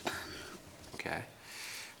basis. Okay.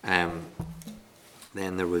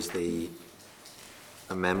 Then there was the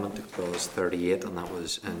amendment to clause 38, and that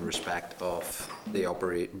was in respect of the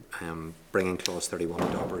bringing clause 31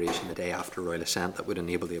 into operation the day after royal assent. That would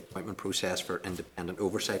enable the appointment process for independent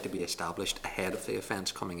oversight to be established ahead of the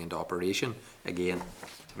offence coming into operation. Again,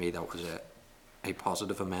 to me that was a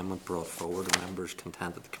positive amendment brought forward, and members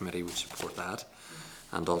content that the committee would support that.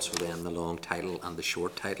 And also then the long title and the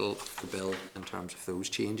short title of the bill in terms of those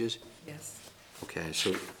changes. Yes. Okay,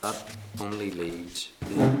 so that only leaves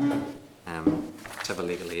the civil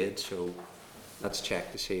legal aid. So let's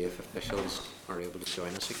check to see if officials are able to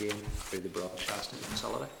join us again through the broadcasting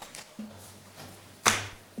facility.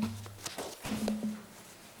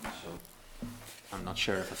 So I'm not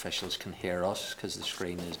sure if officials can hear us because the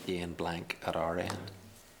screen is again blank at our end.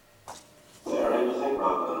 They're able to think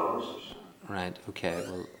rather than ours. Right, okay,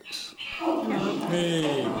 well,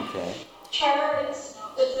 okay. Chair, it's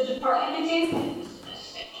the department again.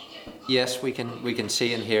 Yes, we can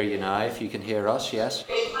see and hear you now, if you can hear us, yes?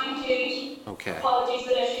 Great, thank you. Okay. Apologies for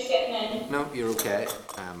the issues getting in. No, you're okay.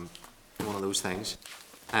 One of those things.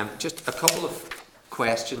 Just a couple of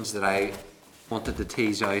questions that I wanted to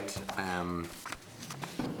tease out.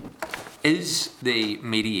 Is the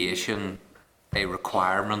mediation a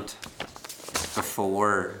requirement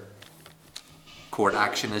before court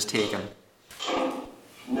action is taken?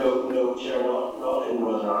 No, Chair, not in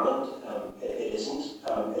Northern Ireland. It isn't.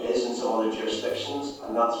 It is in some other jurisdictions,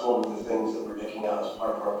 and that's one of the things that we're looking at as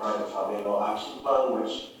part of our private family law action plan,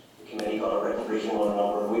 which the committee got a written briefing on a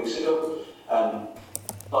number of weeks ago.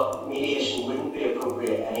 But mediation wouldn't be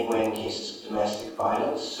appropriate anyway in cases of domestic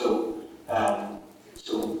violence. So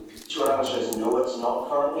short answer is no, it's not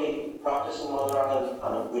currently practiced in Northern Ireland,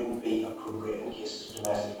 and it wouldn't be appropriate in cases of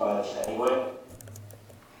domestic violence anyway.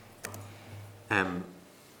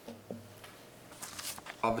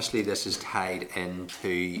 Obviously this is tied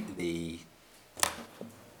into the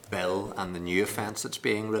bill and the new offence that's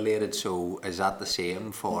being related, so is that the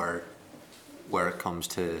same for where it comes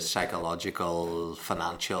to psychological,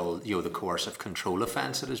 financial, the coercive control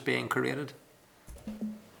offence that is being created?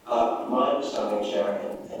 My understanding, Chair,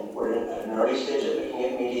 and we're at an early stage of looking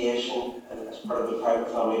at mediation as part of the private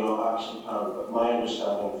family law action plan, but my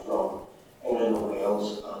understanding from England and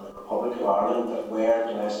Wales and the Republic of Ireland that where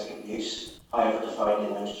domestic abuse, however defined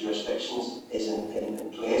in those jurisdictions, is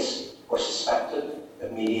in place or suspected,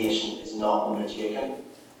 that mediation is not undertaken.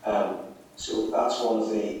 So that's one of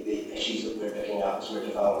the issues that we're looking at as we're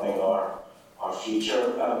developing our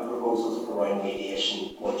future proposals around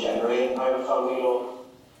mediation more generally in private family law.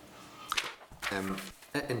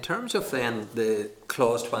 In terms of then the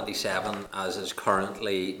clause 27 as is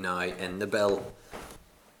currently now in the bill,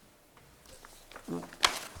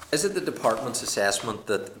 is it the department's assessment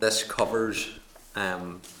that this covers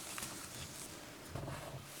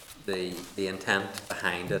the intent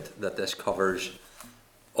behind it, that this covers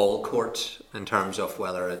all courts in terms of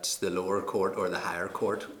whether it's the lower court or the higher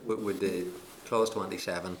court? Would the clause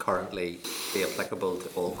 27 currently be applicable to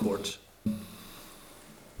all courts?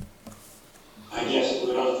 I guess it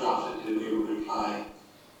would have drafted it, it would apply,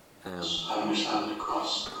 Um, I understand,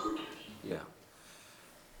 across the court. Yeah.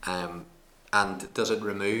 And does it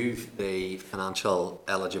remove the financial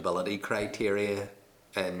eligibility criteria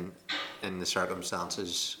in the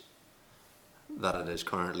circumstances that it is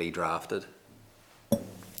currently drafted?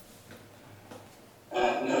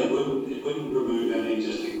 No, it wouldn't remove any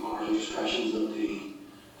existing powers or discretions that the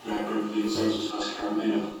Director of Legal Services has currently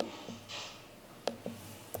now.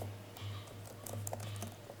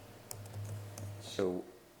 So,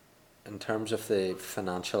 in terms of the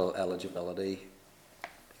financial eligibility,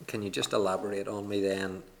 can you just elaborate on me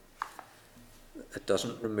then? It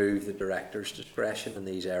doesn't remove the Director's discretion in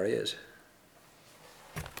these areas?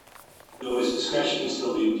 No, his discretion can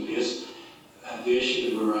still be in place. The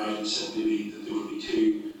issue that would arise would simply be that there would be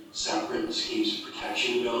two separate schemes of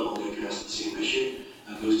protection available to address the same issue,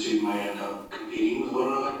 and those two might end up competing with one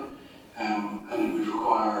another, and it would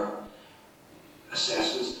require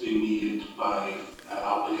assessments to be made by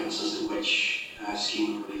applicants as to which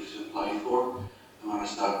scheme of relief to apply for, and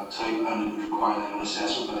at that time, and it would require then an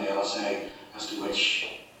assessment by the LSA as to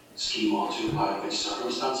which scheme ought to apply in which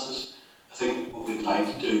circumstances. I think what we'd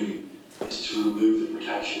like to do is to remove the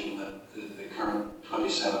protection that the current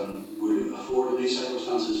 27 would afford in these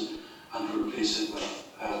circumstances and to replace it with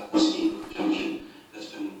a scheme of protection that's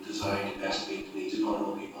been designed to best meet the needs of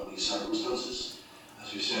vulnerable people in these circumstances.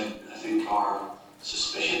 As you said, I think our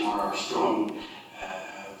suspicion or our strong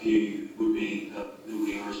view would be that the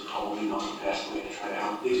waiver is probably not the best way to try to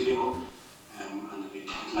help these people, and we'd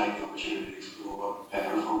like the opportunity to explore what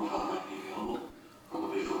better form of help might be available,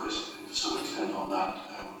 probably focused to some extent on that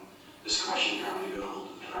discretion currently available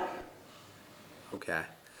to the Director. Okay.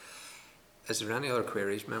 Is there any other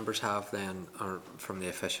queries members have then, or from the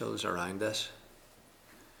officials around this?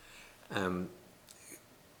 Can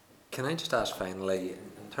I just ask finally,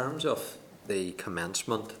 in terms of the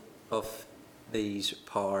commencement of these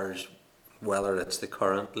powers, whether it's the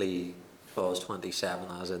currently clause 27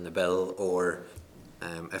 as in the bill, or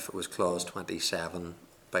if it was clause 27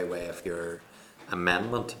 by way of your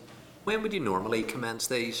amendment, when would you normally commence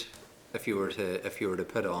these? If you were to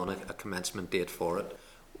put on a commencement date for it,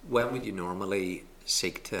 when would you normally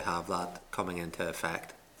seek to have that coming into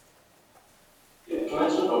effect? Yeah,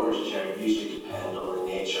 commencement orders, Chair, usually depend on the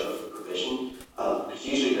nature of the provision. Because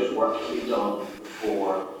usually there's work to be done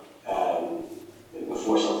before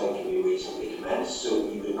something can be reasonably commenced. So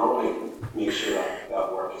you would normally make sure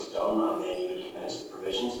that work is done, and then you would commence the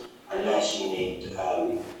provisions, unless you need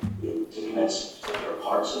to commence particular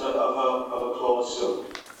parts of a clause. So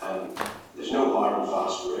there's no hard and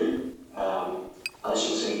fast rule. As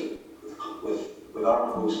you'll see, with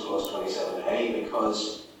our proposed clause 27A,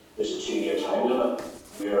 because there's a 2-year time limit,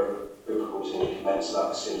 we're proposing to commence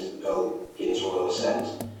that as soon as the bill gains royal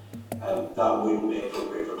assent. That wouldn't be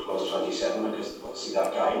appropriate for clause 27 because obviously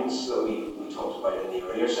that guidance that we talked about in the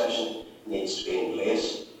earlier session needs to be in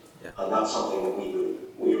place. Yeah. And that's something that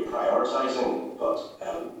we are prioritising, but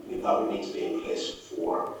that would need to be in place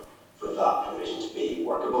for that provision to be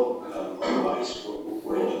workable. Otherwise,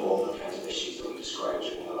 we're into all the kinds of issues that we described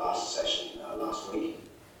during the last session last week.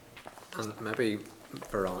 And maybe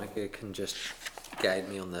Veronica can just guide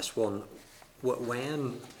me on this one.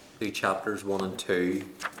 When do chapters 1 and 2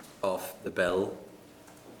 of the bill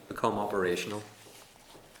become operational?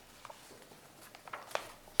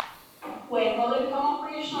 When will they become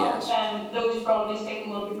operational? Yes. Those broadly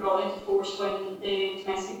speaking will be brought into force when the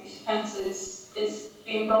domestic abuse offence is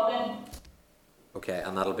being brought in. Okay,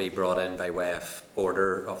 and that'll be brought in by way of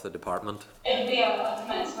order of the department? It'll be a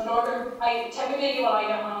commencement order. Typically you will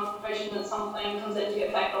either have a provision that something comes into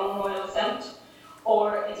effect on royal assent,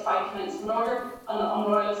 or it's by commencement order. And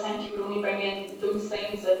on royal assent you would only bring in those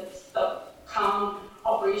things that can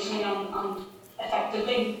operationally and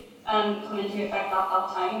effectively come into effect at that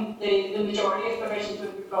time. The majority of provisions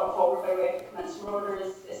would be brought forward by way of commencement order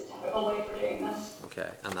is a typical way for doing this. Okay,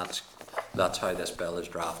 and that's how this bill is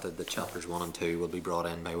drafted, that chapters 1 and 2 will be brought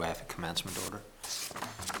in by way of a commencement order?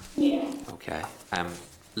 Yeah. Okay.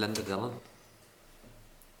 Linda Dillon?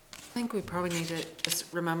 I think we probably need to just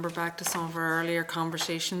remember back to some of our earlier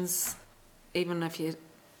conversations, even if you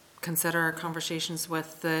consider our conversations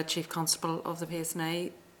with the Chief Constable of the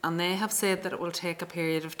PSNI, and they have said that it will take a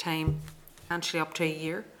period of time, potentially up to a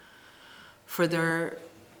year, for their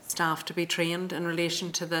staff to be trained in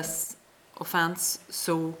relation to this offence.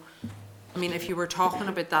 So, I mean, if you were talking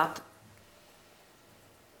about that,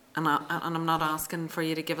 and I'm not asking for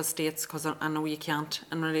you to give us dates because I know you can't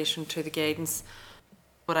in relation to the guidance,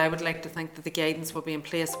 but I would like to think that the guidance will be in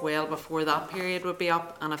place well before that period would be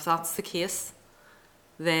up, and if that's the case,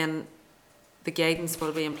 then the guidance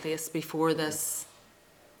will be in place before this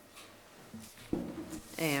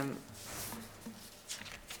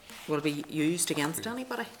will be used against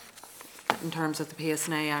anybody, in terms of the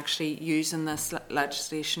PSNI actually using this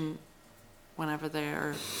legislation whenever they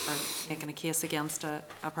are making a case against a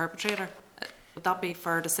perpetrator. Would that be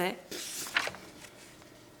fair to say?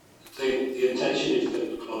 The intention is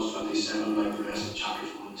that clause 27, like the rest of chapters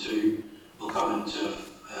 1 and 2, will come into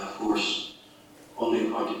force on the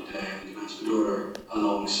appointed day of the commencement order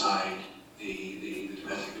alongside the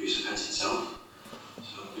domestic abuse offence itself.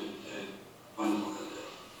 So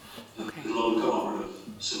it'll all come operative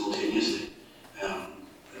simultaneously. I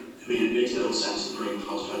mean, it makes little sense to bring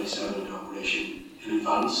clause 27 into operation in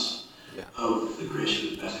advance of the creation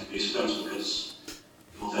of the domestic abuse offence, because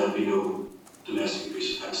there will then be no domestic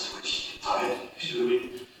abuse offence to which to tie it, if you know what I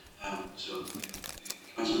mean. So the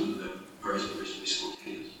commencement of the various provisions will be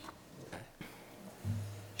simultaneous.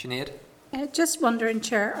 Sinead? Just wondering,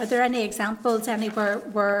 Chair, are there any examples anywhere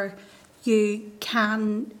where you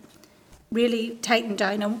can really tighten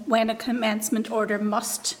down on when a commencement order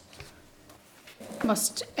must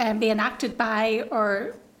be enacted by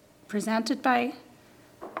or presented by?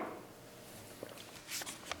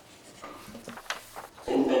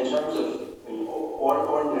 In terms of,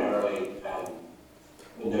 ordinarily,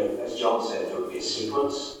 as John said, there would be a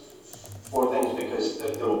sequence for things, because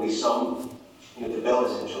there will be some, the bill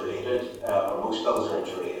is interrelated, or most bills are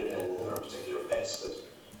interrelated, and there are particular bits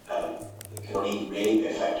that can only really be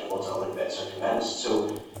effective once other bits are commenced.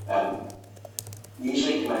 So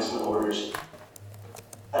usually commencement orders,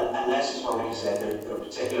 unless, as Monica said, there are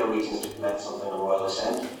particular reasons to commence something on royal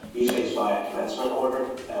assent, usually it's via commencement order,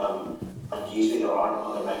 and usually there aren't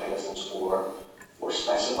other mechanisms for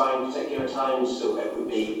specifying particular times, so it would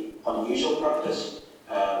be unusual practice,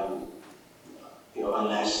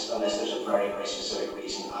 unless there's a very, very specific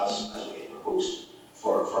reason, as we had proposed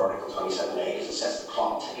for Article 27A, because it sets the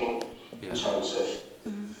clock ticking in terms of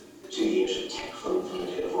 2 years would tick from the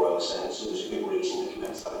date of royal assent, so there's a good reason to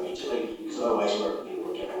commence that immediately, because otherwise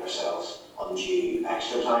we're giving ourselves undue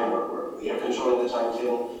extra time, we are controlling the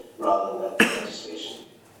timetable rather than the legislation.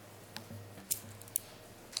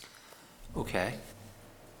 Okay.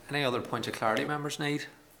 Any other points of clarity members need?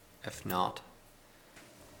 If not,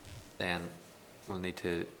 then we'll need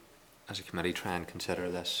to, as a committee, try and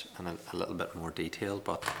consider this in a little bit more detail.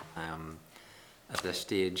 But at this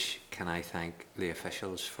stage, can I thank the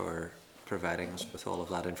officials for providing us with all of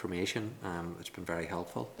that information? It's been very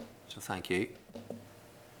helpful, so thank you.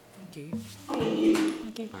 Thank you.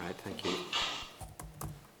 Thank you. All right, thank you.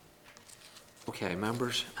 Okay,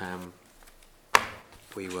 members,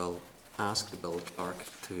 we will ask the bill clerk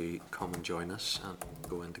to come and join us and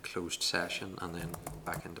go into closed session and then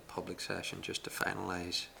back into public session just to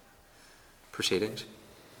finalise proceedings.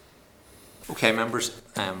 Okay, members.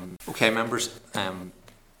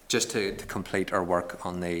 Just to complete our work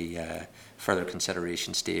on the further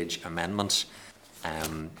consideration stage amendments,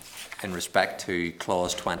 in respect to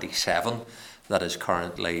clause 27 that is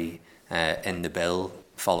currently in the bill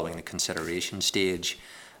following the consideration stage,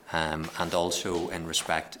 and also in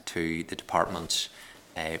respect to the Department's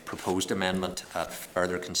proposed amendment at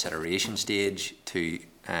further consideration stage to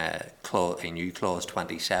a new clause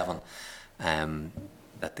 27,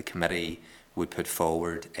 that the committee would put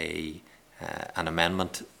forward an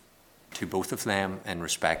amendment to both of them in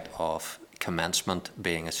respect of commencement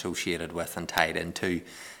being associated with and tied into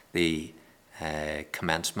the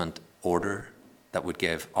commencement order that would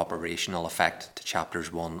give operational effect to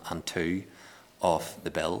chapters 1 and 2 of the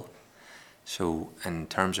bill. So in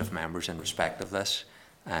terms of members in respect of this,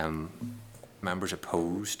 members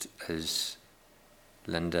opposed is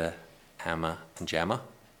Linda, Emma and Gemma.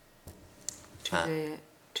 To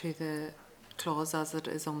the clause as it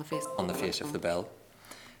is on the face of the bill.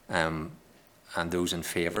 And those in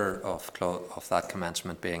favour of that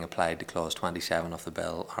commencement being applied to clause 27 of the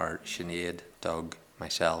bill are Sinead, Doug,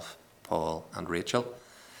 myself, Paul and Rachel.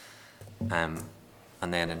 And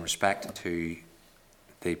then in respect to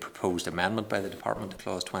the proposed amendment by the Department to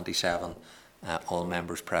clause 27, all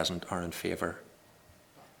members present are in favour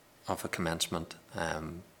of a commencement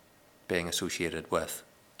being associated with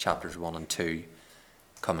chapters 1 and 2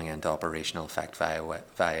 coming into operational effect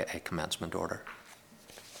via a commencement order.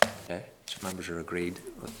 Okay, so members are agreed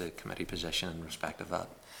with the committee position in respect of that.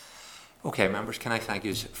 Okay, members, can I thank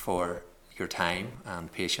you for your time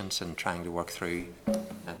and patience in trying to work through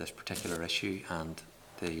this particular issue, and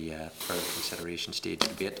the further consideration stage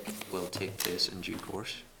debate will take place in due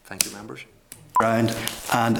course. Thank you, members. And